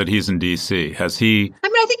that he's in D.C.? Has he? I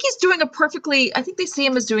mean, I think he's doing I think they see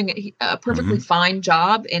him as doing a perfectly fine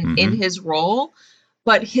job in his role,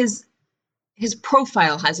 but his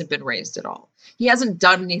profile hasn't been raised at all. He hasn't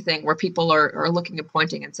done anything where people are looking and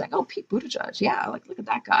pointing and saying, "Oh, Pete Buttigieg, yeah, like look at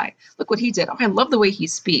that guy, look what he did. Oh, I love the way he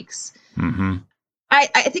speaks." I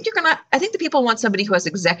think I think the people want somebody who has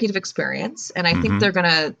executive experience, and I think they're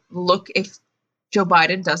gonna look, if Joe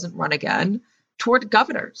Biden doesn't run again, toward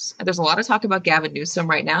governors. And there's a lot of talk about Gavin Newsom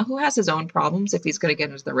right now, who has his own problems if he's going to get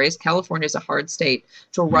into the race. California is a hard state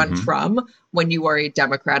to run from when you are a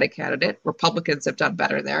Democratic candidate. Republicans have done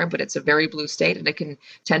better there, but it's a very blue state, and it can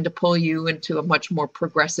tend to pull you into a much more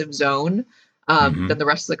progressive zone than the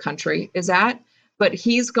rest of the country is at. But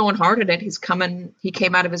he's going hard at it. He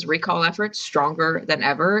came out of his recall efforts stronger than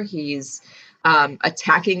ever. He's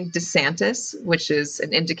attacking DeSantis, which is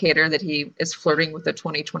an indicator that he is flirting with the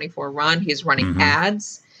 2024 run. He's running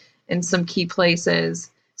ads in some key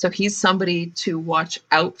places. So he's somebody to watch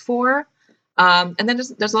out for. And then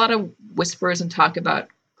there's a lot of whispers and talk about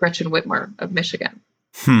Gretchen Whitmer of Michigan.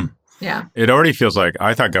 Yeah. It already feels like,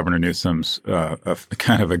 I thought Governor Newsom's a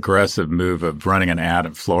kind of aggressive move of running an ad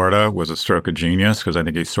in Florida was a stroke of genius, because I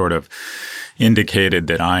think he sort of indicated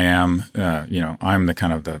that I'm the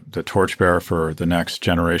kind of the torchbearer for the next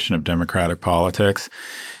generation of Democratic politics.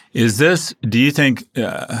 Do you think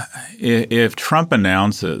if Trump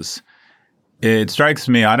announces, it strikes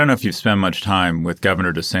me, I don't know if you've spent much time with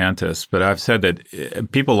Governor DeSantis, but I've said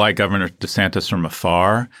that people like Governor DeSantis from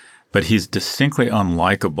afar, but he's distinctly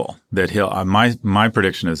unlikable. That my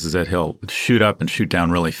prediction is that he'll shoot up and shoot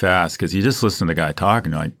down really fast, because you just listen to the guy talk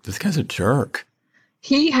and you're like, this guy's a jerk.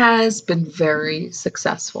 He has been very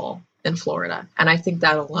successful in Florida, and I think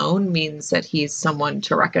that alone means that he's someone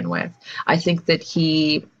to reckon with. I think that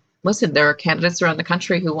there are candidates around the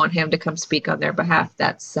country who want him to come speak on their behalf.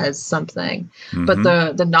 That says something. But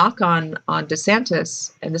the knock on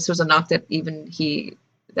DeSantis, and this was a knock that even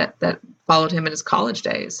that followed him in his college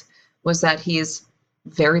days, was that he's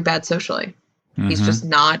very bad socially. He's just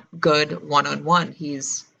not good one-on-one.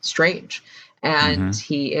 He's strange, and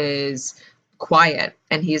he is quiet,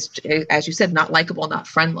 and he's, as you said, not likable, not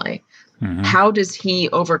friendly. How does he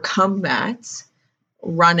overcome that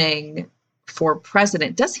running for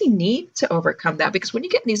president? Does he need to overcome that? Because when you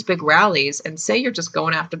get in these big rallies and say you're just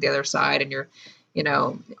going after the other side and you're,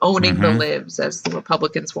 owning the libs as the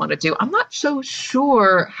Republicans want to do, I'm not so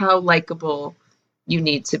sure how likable you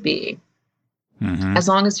need to be. As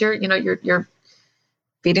long as you're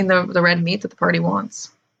feeding the red meat that the party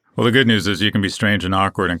wants. Well, the good news is you can be strange and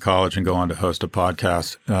awkward in college and go on to host a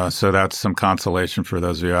podcast. So that's some consolation for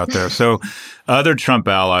those of you out there. So other Trump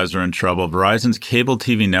allies are in trouble. Verizon's cable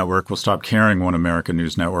TV network will stop carrying One American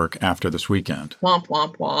News Network after this weekend. Womp,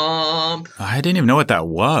 womp, womp. I didn't even know what that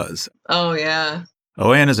was. Oh, yeah.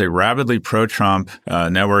 OAN is a rabidly pro-Trump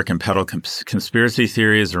network and peddled conspiracy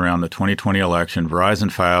theories around the 2020 election. Verizon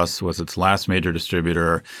Fios was its last major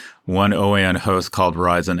distributor. One OAN host called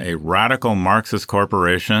Verizon a radical Marxist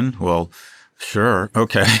corporation. Well, sure,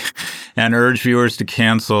 okay. And urged viewers to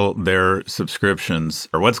cancel their subscriptions.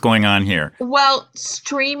 Or what's going on here? Well,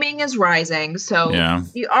 streaming is rising, so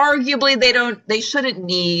arguably they shouldn't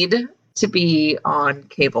need to be on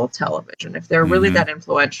cable television. If they're really that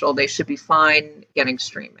influential, they should be fine getting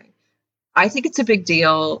streaming. I think it's a big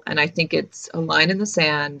deal, and I think it's a line in the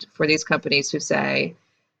sand for these companies who say,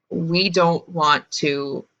 we don't want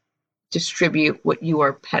to distribute what you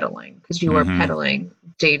are peddling, because you are peddling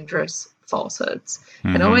dangerous falsehoods.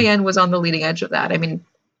 And OAN was on the leading edge of that. I mean,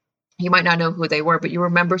 you might not know who they were, but you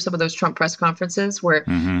remember some of those Trump press conferences where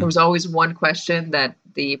there was always one question that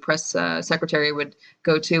the press secretary would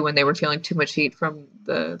go to when they were feeling too much heat from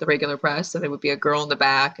the regular press. And there would be a girl in the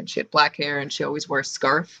back, and she had black hair, and she always wore a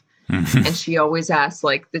scarf. And she always asked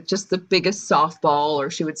just the biggest softball, or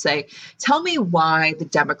she would say, tell me why the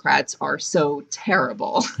Democrats are so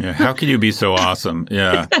terrible. Yeah, how can you be so awesome?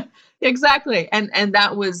 Yeah. Exactly. And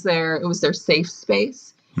that was their safe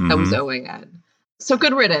space. That was OAN. So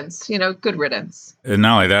good riddance, good riddance. And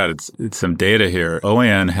not only that, it's some data here.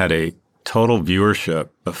 OAN had a total viewership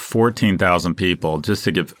of 14,000 people, just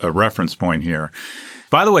to give a reference point here.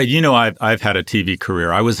 By the way, I've had a TV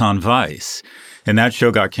career. I was on Vice. And that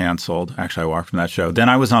show got canceled. Actually, I walked from that show. Then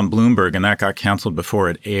I was on Bloomberg, and that got canceled before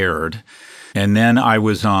it aired. And then I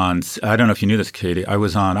was on, I don't know if you knew this, Katie, I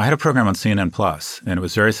had a program on CNN Plus, and it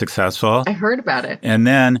was very successful. I heard about it. And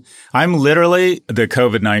then I'm literally the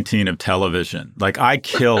COVID-19 of television. Like, I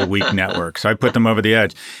kill weak networks. I put them over the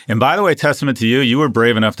edge. And by the way, testament to you, you were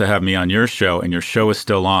brave enough to have me on your show, and your show is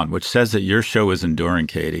still on, which says that your show is enduring,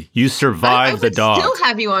 Katie. You survived the dog. I would still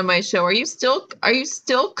have you on my show. Are you still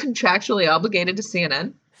contractually obligated to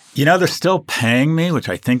CNN? You know, they're still paying me, which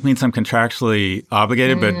I think means I'm contractually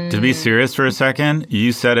obligated. But to be serious for a second,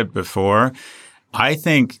 you said it before. I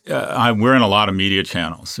think we're in a lot of media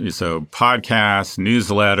channels. So podcasts,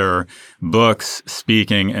 newsletter, books,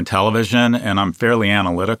 speaking, and television. And I'm fairly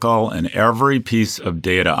analytical. And every piece of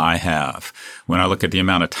data I have, when I look at the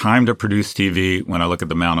amount of time to produce TV, when I look at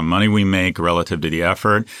the amount of money we make relative to the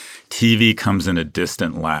effort, TV comes in a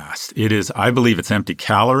distant last. I believe it's empty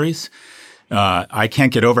calories. I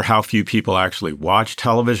can't get over how few people actually watch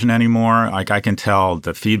television anymore. Like, I can tell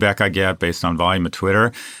the feedback I get based on volume of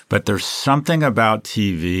Twitter, but there's something about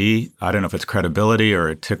TV, I don't know if it's credibility or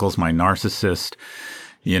it tickles my narcissist,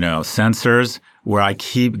 sensors, where I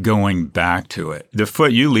keep going back to it. The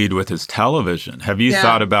foot you lead with is television. Have you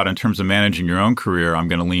thought about, in terms of managing your own career, I'm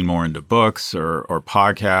going to lean more into books or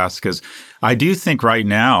podcasts? Because I do think right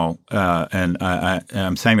now, and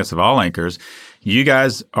I'm saying this of all anchors, you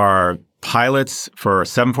guys are pilots for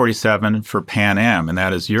 747 for Pan Am, and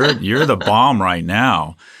that is you're the bomb right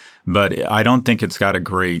now. But I don't think it's got a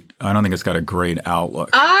great outlook.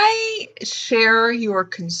 I share your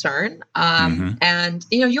concern, and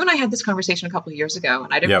you and I had this conversation a couple of years ago,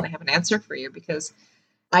 and I didn't really have an answer for you because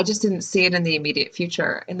I just didn't see it in the immediate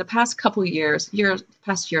future. In the past couple of years,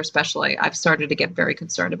 past year especially, I've started to get very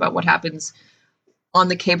concerned about what happens on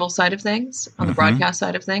the cable side of things, on the broadcast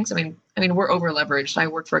side of things. I mean, we're over leveraged. I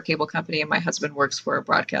work for a cable company and my husband works for a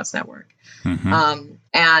broadcast network.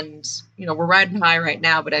 And, we're riding high right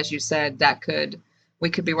now, but as you said, we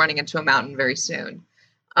could be running into a mountain very soon.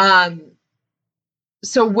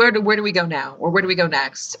 So where do we go now? Or where do we go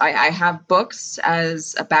next? I have books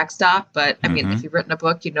as a backstop, but I mean, if you've written a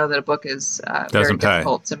book, you know that a book is very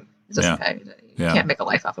difficult. It doesn't pay. You can't make a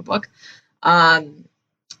life off a book.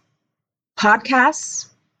 Podcasts,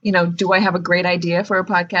 do I have a great idea for a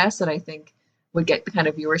podcast that I think would get the kind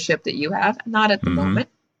of viewership that you have? Not at the moment,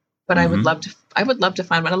 but I would love to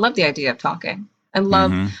find one. I love the idea of talking.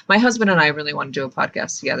 My husband and I really want to do a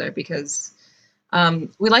podcast together because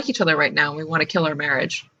we like each other right now and we want to kill our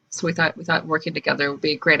marriage. So we thought working together would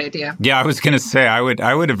be a great idea. Yeah, I was going to say I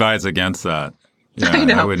would advise against that. Yeah, I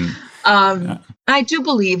know. I wouldn't. I do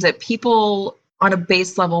believe that people on a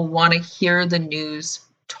base level want to hear the news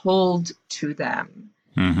told to them.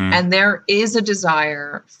 And there is a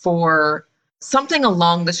desire for something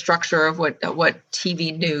along the structure of what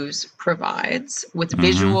TV news provides, with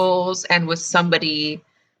visuals and with somebody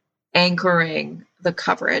anchoring the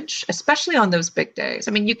coverage, especially on those big days.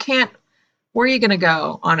 I mean, where are you going to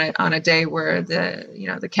go on a day where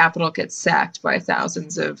the Capitol gets sacked by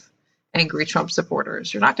thousands of angry Trump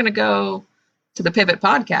supporters? You're not going to go to the Pivot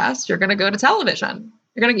podcast. You're going to go to television.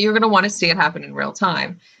 You're going to want to see it happen in real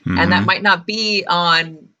time. And that might not be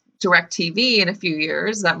on DirecTV in a few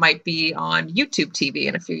years. That might be on YouTube TV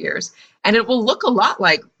in a few years. And it will look a lot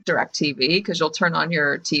like DirecTV because you'll turn on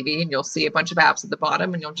your TV and you'll see a bunch of apps at the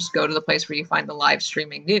bottom and you'll just go to the place where you find the live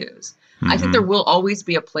streaming news. I think there will always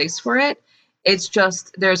be a place for it. It's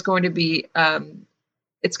just there's going to be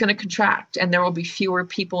it's going to contract and there will be fewer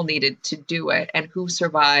people needed to do it. And who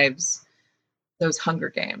survives those Hunger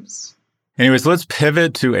Games? Anyways, let's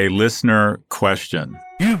pivot to a listener question.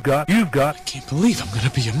 You've got. I can't believe I'm going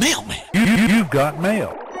to be a mailman. You've got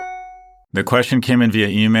mail. The question came in via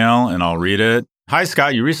email, and I'll read it. Hi,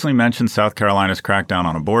 Scott. You recently mentioned South Carolina's crackdown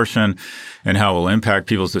on abortion and how it will impact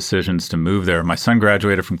people's decisions to move there. My son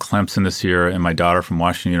graduated from Clemson this year and my daughter from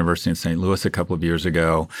Washington University in St. Louis a couple of years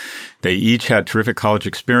ago. They each had terrific college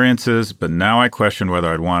experiences, but now I question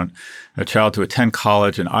whether I'd want a child to attend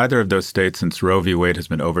college in either of those states since Roe v. Wade has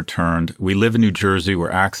been overturned. We live in New Jersey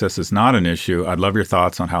where access is not an issue. I'd love your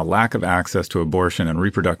thoughts on how lack of access to abortion and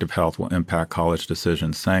reproductive health will impact college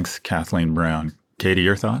decisions. Thanks, Kathleen Brown. Katie,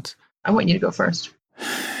 your thoughts? I want you to go first.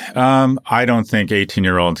 I don't think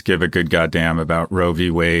 18-year-olds give a good goddamn about Roe v.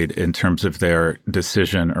 Wade in terms of their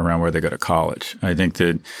decision around where they go to college. I think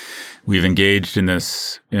that we've engaged in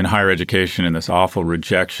higher education, in this awful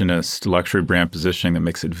rejectionist luxury brand positioning that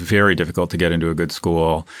makes it very difficult to get into a good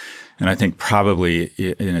school. And I think probably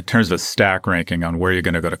in terms of stack ranking on where you're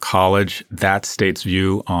going to go to college, that state's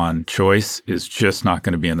view on choice is just not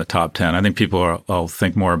going to be in the top 10. I think people will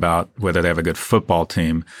think more about whether they have a good football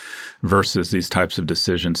team versus these types of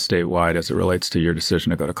decisions statewide as it relates to your decision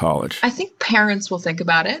to go to college. I think parents will think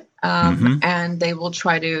about it and they will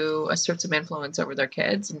try to assert some influence over their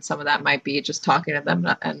kids. And some of that might be just talking to them,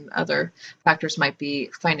 and other factors might be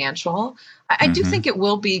financial. I do think it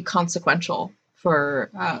will be consequential for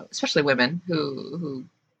especially women who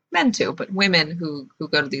men too, but women who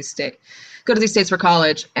go to these states for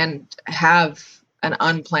college and have an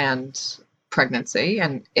unplanned pregnancy,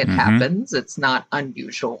 and it happens. It's not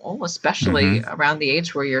unusual, especially around the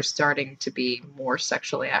age where you're starting to be more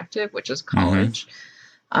sexually active, which is college.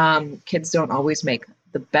 Kids don't always make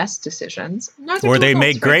the best decisions. Or they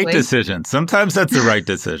make great decisions. Sometimes that's the right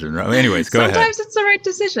decision. Anyways, go ahead. Sometimes it's the right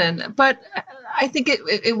decision, but I think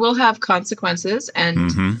it will have consequences.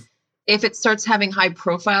 And if it starts having high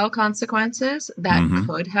profile consequences, that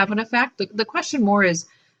could have an effect. The question more is,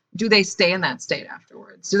 do they stay in that state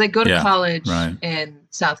afterwards? Do they go to college in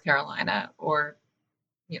South Carolina or,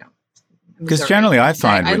 because generally I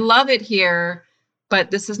find I love it here,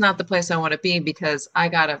 but this is not the place I want to be because I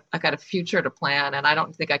got a future to plan, and I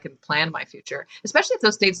don't think I can plan my future, especially if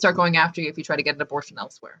those states start going after you if you try to get an abortion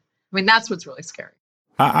elsewhere. I mean, that's what's really scary.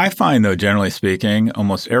 I find, though, generally speaking,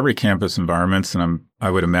 almost every campus environment, and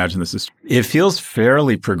I would imagine it feels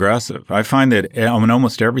fairly progressive. I find that in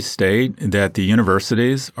almost every state that the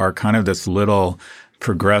universities are kind of this little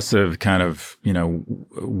progressive kind of,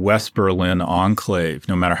 West Berlin enclave.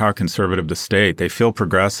 No matter how conservative the state, they feel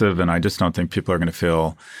progressive, and I just don't think people are going to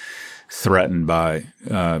feel threatened by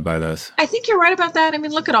this. I think you're right about that. I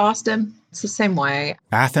mean, look at Austin. It's the same way.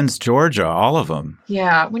 Athens, Georgia, all of them.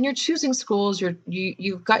 Yeah, when you're choosing schools,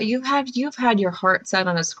 you've had your heart set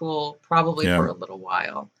on a school probably for a little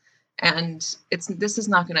while, and this is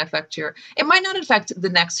not going to affect it might not affect the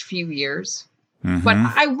next few years, but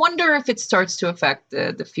I wonder if it starts to affect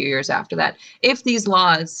the few years after that if these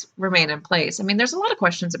laws remain in place. I mean, there's a lot of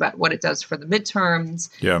questions about what it does for the midterms,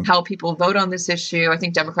 how people vote on this issue. I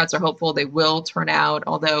think Democrats are hopeful they will turn out,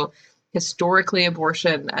 although historically,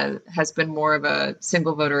 abortion has been more of a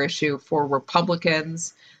single voter issue for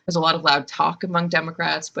Republicans. There's a lot of loud talk among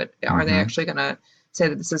Democrats, but are they actually going to say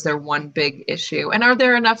that this is their one big issue? And are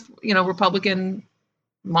there enough,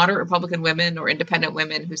 moderate Republican women or independent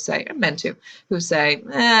women who say, and men too, who say,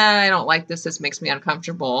 I don't like this. This makes me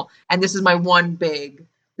uncomfortable. And this is my one big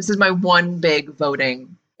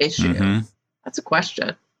voting issue. That's a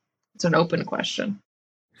question. It's an open question.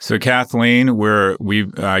 So Kathleen,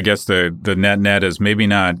 I guess the net is maybe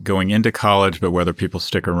not going into college, but whether people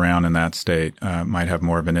stick around in that state might have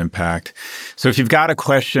more of an impact. So if you've got a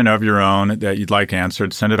question of your own that you'd like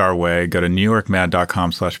answered, send it our way. Go to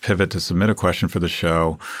newyorkmad.com/pivot to submit a question for the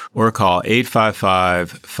show, or call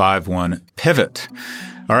 855-51-PIVOT.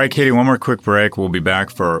 All right, Katie, one more quick break. We'll be back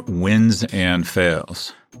for wins and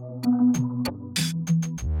fails.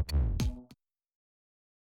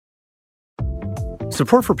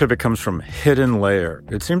 Support for Pivot comes from Hidden Layer.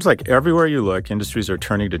 It seems like everywhere you look, industries are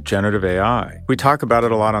turning to generative AI. We talk about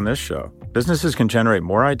it a lot on this show. Businesses can generate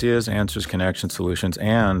more ideas, answers, connections, solutions,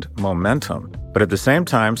 and momentum. But at the same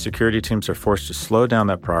time, security teams are forced to slow down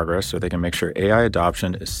that progress so they can make sure AI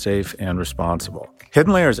adoption is safe and responsible.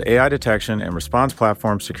 Hidden Layer's AI detection and response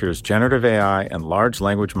platform secures generative AI and large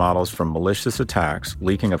language models from malicious attacks,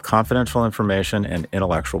 leaking of confidential information, and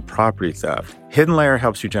intellectual property theft. Hidden Layer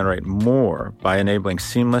helps you generate more by enabling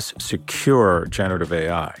seamless, secure generative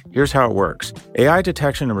AI. Here's how it works. AI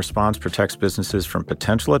detection and response protects businesses from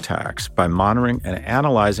potential attacks by monitoring and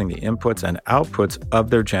analyzing the inputs and outputs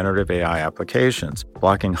of their generative AI applications,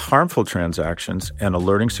 blocking harmful transactions and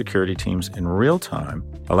alerting security teams in real time,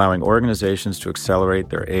 allowing organizations to accelerate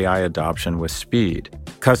their AI adoption with speed.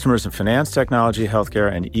 Customers in finance, technology,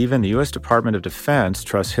 healthcare, and even the U.S. Department of Defense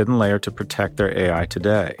trust Hidden Layer to protect their AI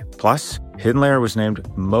today. Plus, Hidden Layer was named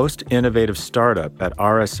Most Innovative Startup at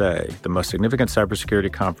RSA, the most significant cybersecurity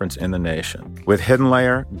conference in the nation. With Hidden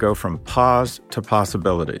Layer, go from pause to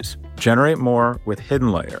possibilities. Generate more with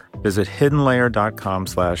Hidden Layer. Visit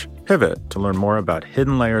hiddenlayer.com/pivot to learn more about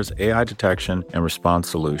Hidden Layer's AI detection and response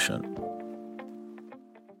solution.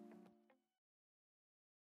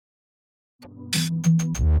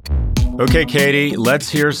 Okay, Katie, let's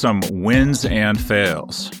hear some wins and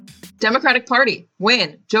fails. Democratic Party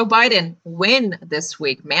win. Joe Biden win this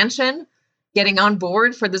week. Manchin getting on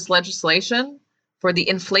board for this legislation for the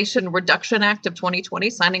Inflation Reduction Act of 2020,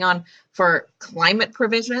 signing on for climate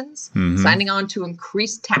provisions, signing on to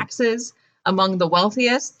increase taxes among the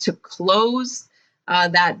wealthiest, to close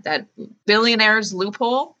that billionaires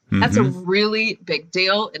loophole. That's a really big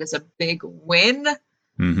deal. It is a big win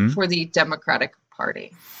for the Democratic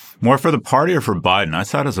Party. More for the party or for Biden? I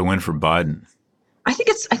thought it was a win for Biden. I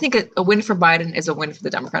think a win for Biden is a win for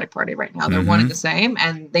the Democratic Party right now. They're one and the same,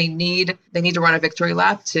 and they need to run a victory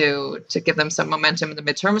lap to give them some momentum in the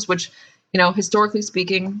midterms, which, historically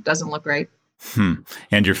speaking, doesn't look great.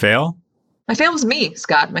 And your fail? My fail is me,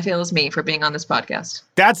 Scott. My fail is me for being on this podcast.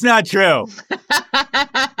 That's not true.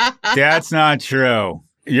 That's not true.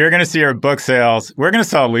 You're going to see our book sales. We're going to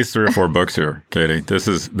sell at least 3 or 4 books here, Katie. This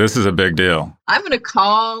is a big deal. I'm going to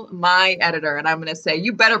call my editor and I'm going to say,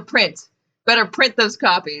 you better print those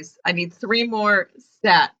copies. I need 3 more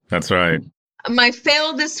stat. That's right. My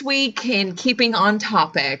fail this week, in keeping on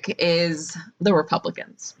topic, is the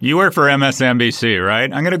Republicans. You work for MSNBC,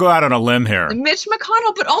 right? I'm going to go out on a limb here. Mitch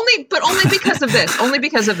McConnell, but only because of this. Only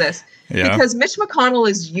because of this. Yeah. Because Mitch McConnell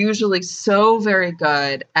is usually so very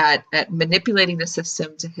good at manipulating the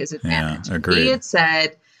system to his advantage. Yeah, agreed. He had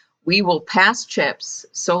said, we will pass chips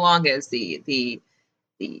so long as the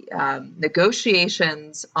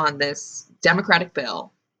negotiations on this Democratic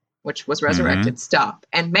bill, which was resurrected, stop.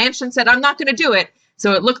 And Manchin said, I'm not going to do it.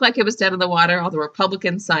 So it looked like it was dead in the water. All the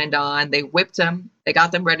Republicans signed on. They whipped them. They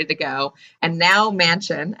got them ready to go. And now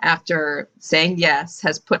Manchin, after saying yes,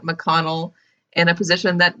 has put McConnell in a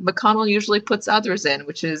position that McConnell usually puts others in,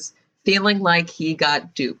 which is feeling like he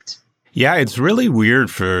got duped. Yeah, it's really weird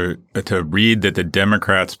to read that the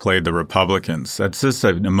Democrats played the Republicans. That's just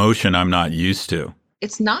an emotion I'm not used to.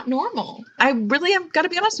 It's not normal. I really am, got to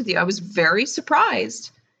be honest with you. I was very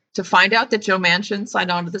surprised to find out that Joe Manchin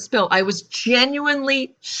signed on to this bill. I was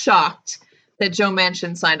genuinely shocked that Joe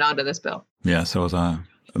Manchin signed on to this bill. Yeah, so was I.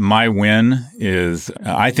 My win is,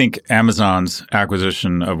 I think Amazon's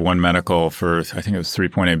acquisition of One Medical for, I think it was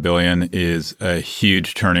 $3.8 billion, is a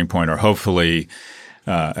huge turning point, or hopefully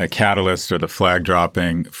a catalyst or the flag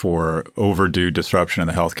dropping for overdue disruption in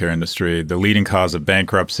the healthcare industry. The leading cause of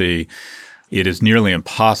bankruptcy. It is nearly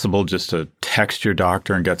impossible just to text your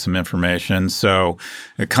doctor and get some information. So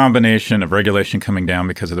a combination of regulation coming down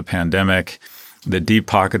because of the pandemic, the deep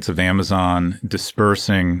pockets of Amazon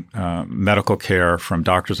dispersing medical care from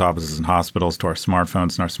doctors' offices and hospitals to our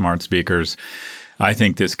smartphones and our smart speakers. I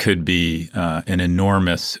think this could be an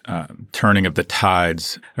enormous turning of the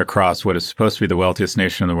tides across what is supposed to be the wealthiest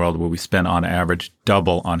nation in the world, where we spend on average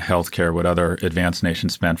double on healthcare what other advanced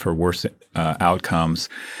nations spend for worse outcomes.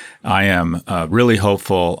 I am really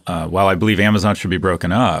hopeful. While I believe Amazon should be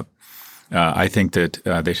broken up, I think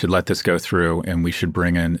that they should let this go through, and we should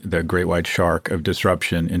bring in the great white shark of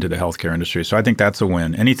disruption into the healthcare industry. So I think that's a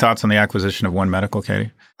win. Any thoughts on the acquisition of One Medical,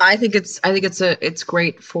 Katie? I think it's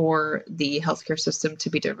great for the healthcare system to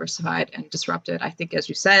be diversified and disrupted. I think, as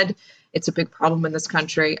you said, it's a big problem in this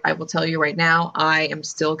country. I will tell you right now, I am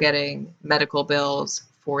still getting medical bills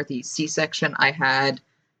for the C-section I had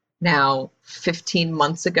now 15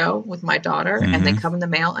 months ago with my daughter, and they come in the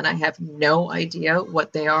mail, and I have no idea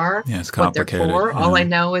what they are, it's what they're complicated. for. All I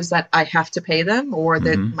know is that I have to pay them, or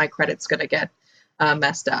that my credit's going to get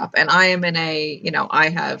messed up. And I am in I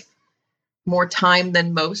have more time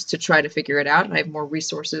than most to try to figure it out, and I have more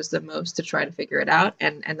resources than most to try to figure it out.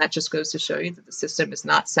 And that just goes to show you that the system is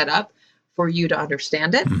not set up for you to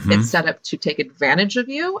understand it. It's set up to take advantage of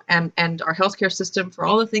you, and our healthcare system, for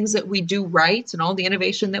all the things that we do right and all the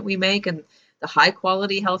innovation that we make and the high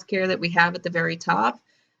quality healthcare that we have at the very top,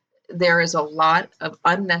 there is a lot of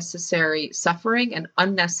unnecessary suffering and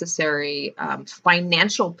unnecessary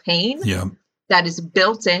financial pain that is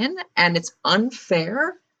built in, and it's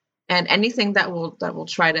unfair. And anything that will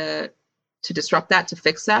try to disrupt that, to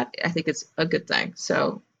fix that, I think it's a good thing.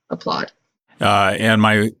 So applaud. And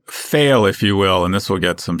my fail, if you will, and this will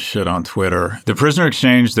get some shit on Twitter, the prisoner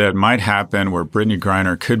exchange that might happen where Brittany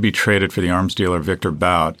Griner could be traded for the arms dealer Victor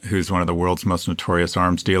Bout, who's one of the world's most notorious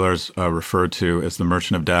arms dealers, referred to as the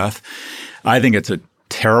Merchant of Death. I think it's a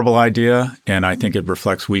terrible idea, and I think it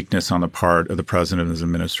reflects weakness on the part of the president and his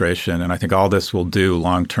administration. And I think all this will do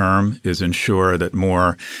long term is ensure that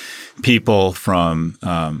more people from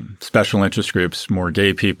special interest groups, more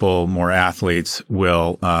gay people, more athletes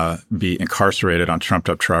will be incarcerated on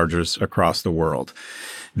trumped-up charges across the world.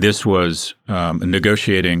 This was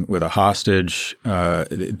negotiating with a hostage.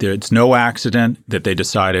 It's no accident that they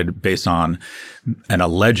decided, based on an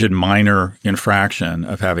alleged minor infraction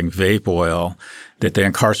of having vape oil, that they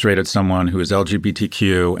incarcerated someone who is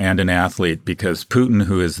LGBTQ and an athlete, because Putin,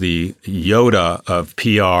 who is the Yoda of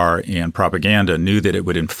PR and propaganda, knew that it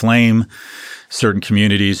would inflame certain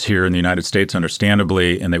communities here in the United States,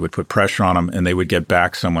 understandably, and they would put pressure on them, and they would get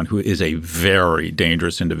back someone who is a very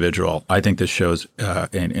dangerous individual. I think this shows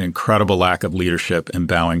an incredible lack of leadership and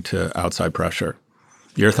bowing to outside pressure.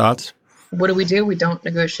 Your thoughts? What do? We don't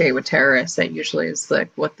negotiate with terrorists. That usually is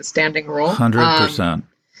what the standing rule. 100%.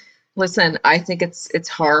 Listen, I think it's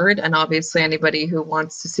hard, and obviously anybody who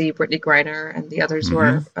wants to see Brittany Griner and the others who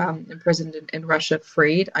are imprisoned in Russia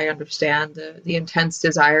freed, I understand the intense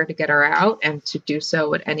desire to get her out and to do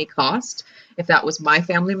so at any cost. If that was my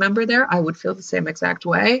family member there, I would feel the same exact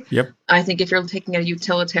way. Yep. I think if you're taking a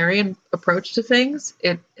utilitarian approach to things,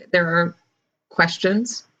 there are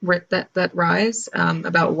questions that rise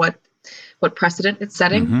about what precedent it's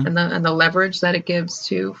setting and the leverage that it gives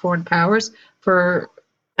to foreign powers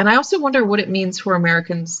and I also wonder what it means for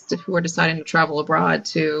Americans who are deciding to travel abroad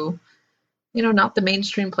to, not the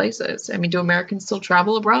mainstream places. I mean, do Americans still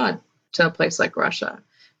travel abroad to a place like Russia?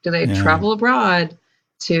 Do they travel abroad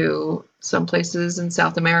to some places in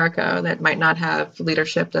South America that might not have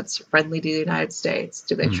leadership that's friendly to the United States?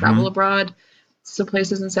 Do they travel abroad to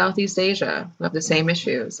places in Southeast Asia who have the same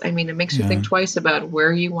issues? I mean, it makes you think twice about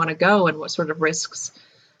where you want to go and what sort of risks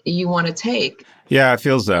you want to take. Yeah, it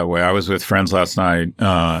feels that way. I was with friends last night,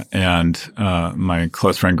 and my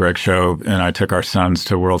close friend Greg Shobe and I took our sons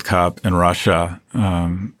to World Cup in Russia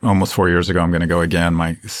almost 4 years ago. I'm going to go again.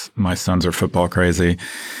 My sons are football crazy.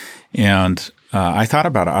 And I thought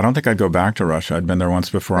about it. I don't think I'd go back to Russia. I'd been there once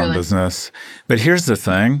before on business. But here's the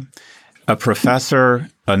thing.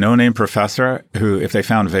 A no-name professor who, if they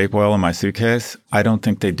found vape oil in my suitcase, I don't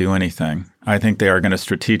think they'd do anything. I think they are going to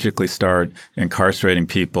strategically start incarcerating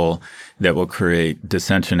people that will create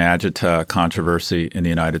dissension, agita, controversy in the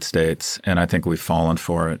United States. And I think we've fallen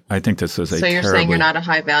for it. I think this is So you're saying you're not a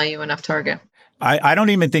high value enough target? I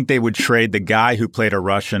don't even think they would trade the guy who played a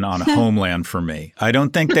Russian on Homeland for me. I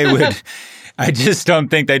don't think they would. I just don't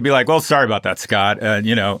think they'd be like, well, sorry about that, Scott.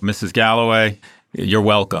 Mrs. Galloway, you're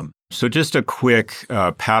welcome. So just a quick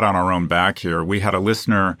pat on our own back here. We had a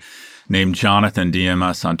listener named Jonathan DM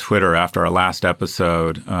us on Twitter after our last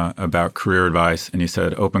episode about career advice. And he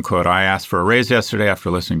said, open quote, I asked for a raise yesterday after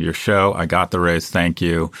listening to your show. I got the raise. Thank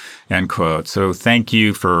you. End quote. So thank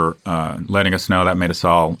you for letting us know. That made us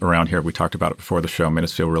all around here. We talked about it before the show. Made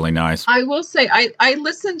us feel really nice. I will say, I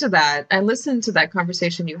listened to that. I listened to that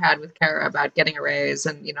conversation you had with Kara about getting a raise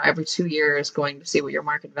and, every 2 years going to see what your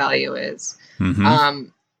market value is.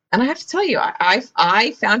 And I have to tell you,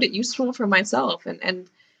 I found it useful for myself and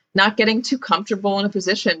not getting too comfortable in a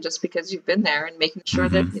position just because you've been there and making sure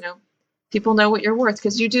that, people know what you're worth.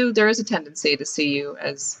 Because there is a tendency to see you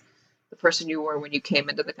as the person you were when you came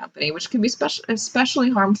into the company, which can be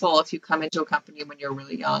especially harmful if you come into a company when you're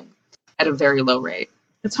really young at a very low rate.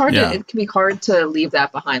 It can be hard to leave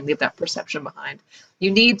that behind, leave that perception behind.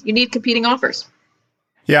 You need competing offers.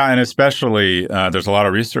 Yeah, and especially there's a lot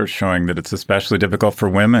of research showing that it's especially difficult for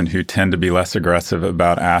women who tend to be less aggressive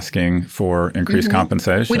about asking for increased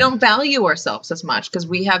compensation. We don't value ourselves as much because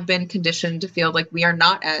we have been conditioned to feel like we are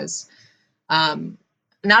not as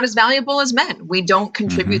valuable as men. We don't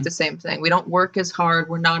contribute the same thing. We don't work as hard.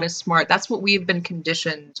 We're not as smart. That's what we've been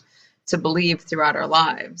conditioned to believe throughout our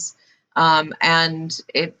lives. And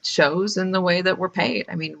it shows in the way that we're paid.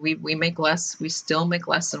 I mean, we make less, we still make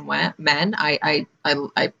less than men. I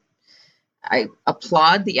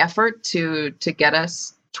applaud the effort to get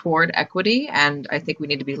us toward equity. And I think we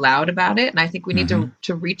need to be loud about it. And I think we need to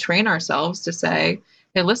retrain ourselves to say,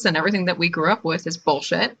 hey, listen, everything that we grew up with is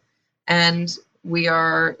bullshit. And we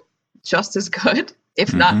are just as good,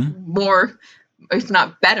 if not more, if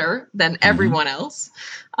not better than everyone else,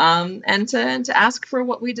 and to ask for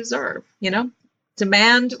what we deserve,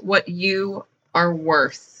 demand what you are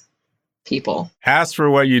worth, people. Ask for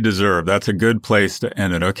what you deserve. That's a good place to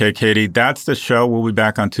end it. Okay, Katie, that's the show. We'll be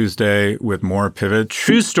back on Tuesday with more Pivot.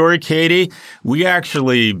 True story, Katie. We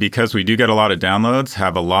actually, because we do get a lot of downloads,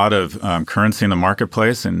 have a lot of currency in the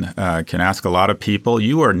marketplace and can ask a lot of people.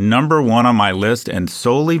 You are number one on my list, and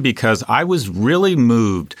solely because I was really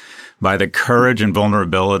moved by the courage and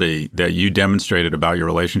vulnerability that you demonstrated about your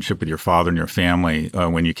relationship with your father and your family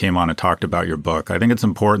when you came on and talked about your book. I think it's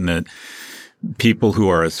important that people who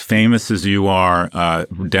are as famous as you are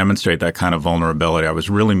demonstrate that kind of vulnerability. I was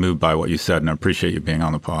really moved by what you said, and I appreciate you being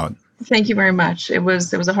on the pod. Thank you very much. It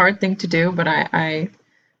was a hard thing to do, but I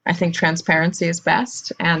think transparency is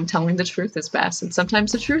best and telling the truth is best. And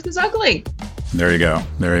sometimes the truth is ugly. There you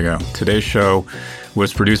go. Today's show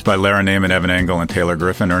was produced by Lara Naiman, Evan Engel, and Taylor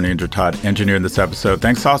Griffin. Ernie Indratot engineered this episode.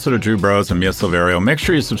 Thanks also to Drew Burrows and Mia Silverio. Make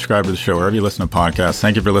sure you subscribe to the show wherever you listen to podcasts.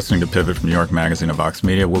 Thank you for listening to Pivot from New York Magazine and Vox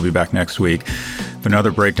Media. We'll be back next week for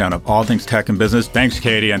another breakdown of all things tech and business. Thanks,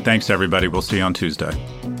 Katie, and thanks, everybody. We'll see you on Tuesday.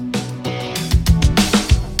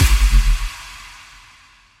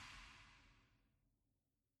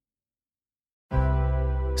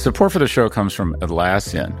 Support for the show comes from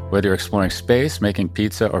Atlassian. Whether you're exploring space, making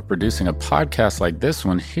pizza, or producing a podcast like this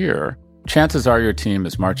one here, chances are your team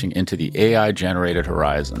is marching into the AI-generated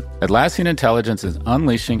horizon. Atlassian Intelligence is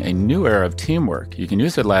unleashing a new era of teamwork. You can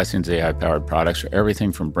use Atlassian's AI-powered products for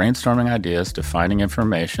everything from brainstorming ideas to finding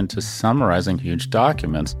information to summarizing huge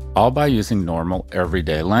documents, all by using normal,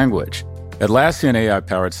 everyday language. Atlassian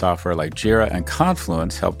AI-powered software like Jira and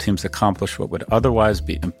Confluence help teams accomplish what would otherwise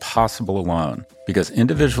be impossible alone. Because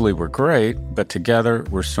individually we're great, but together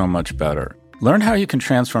we're so much better. Learn how you can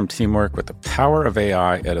transform teamwork with the power of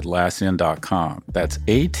AI at Atlassian.com. That's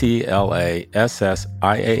Atlassian.com.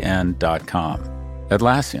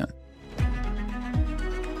 Atlassian.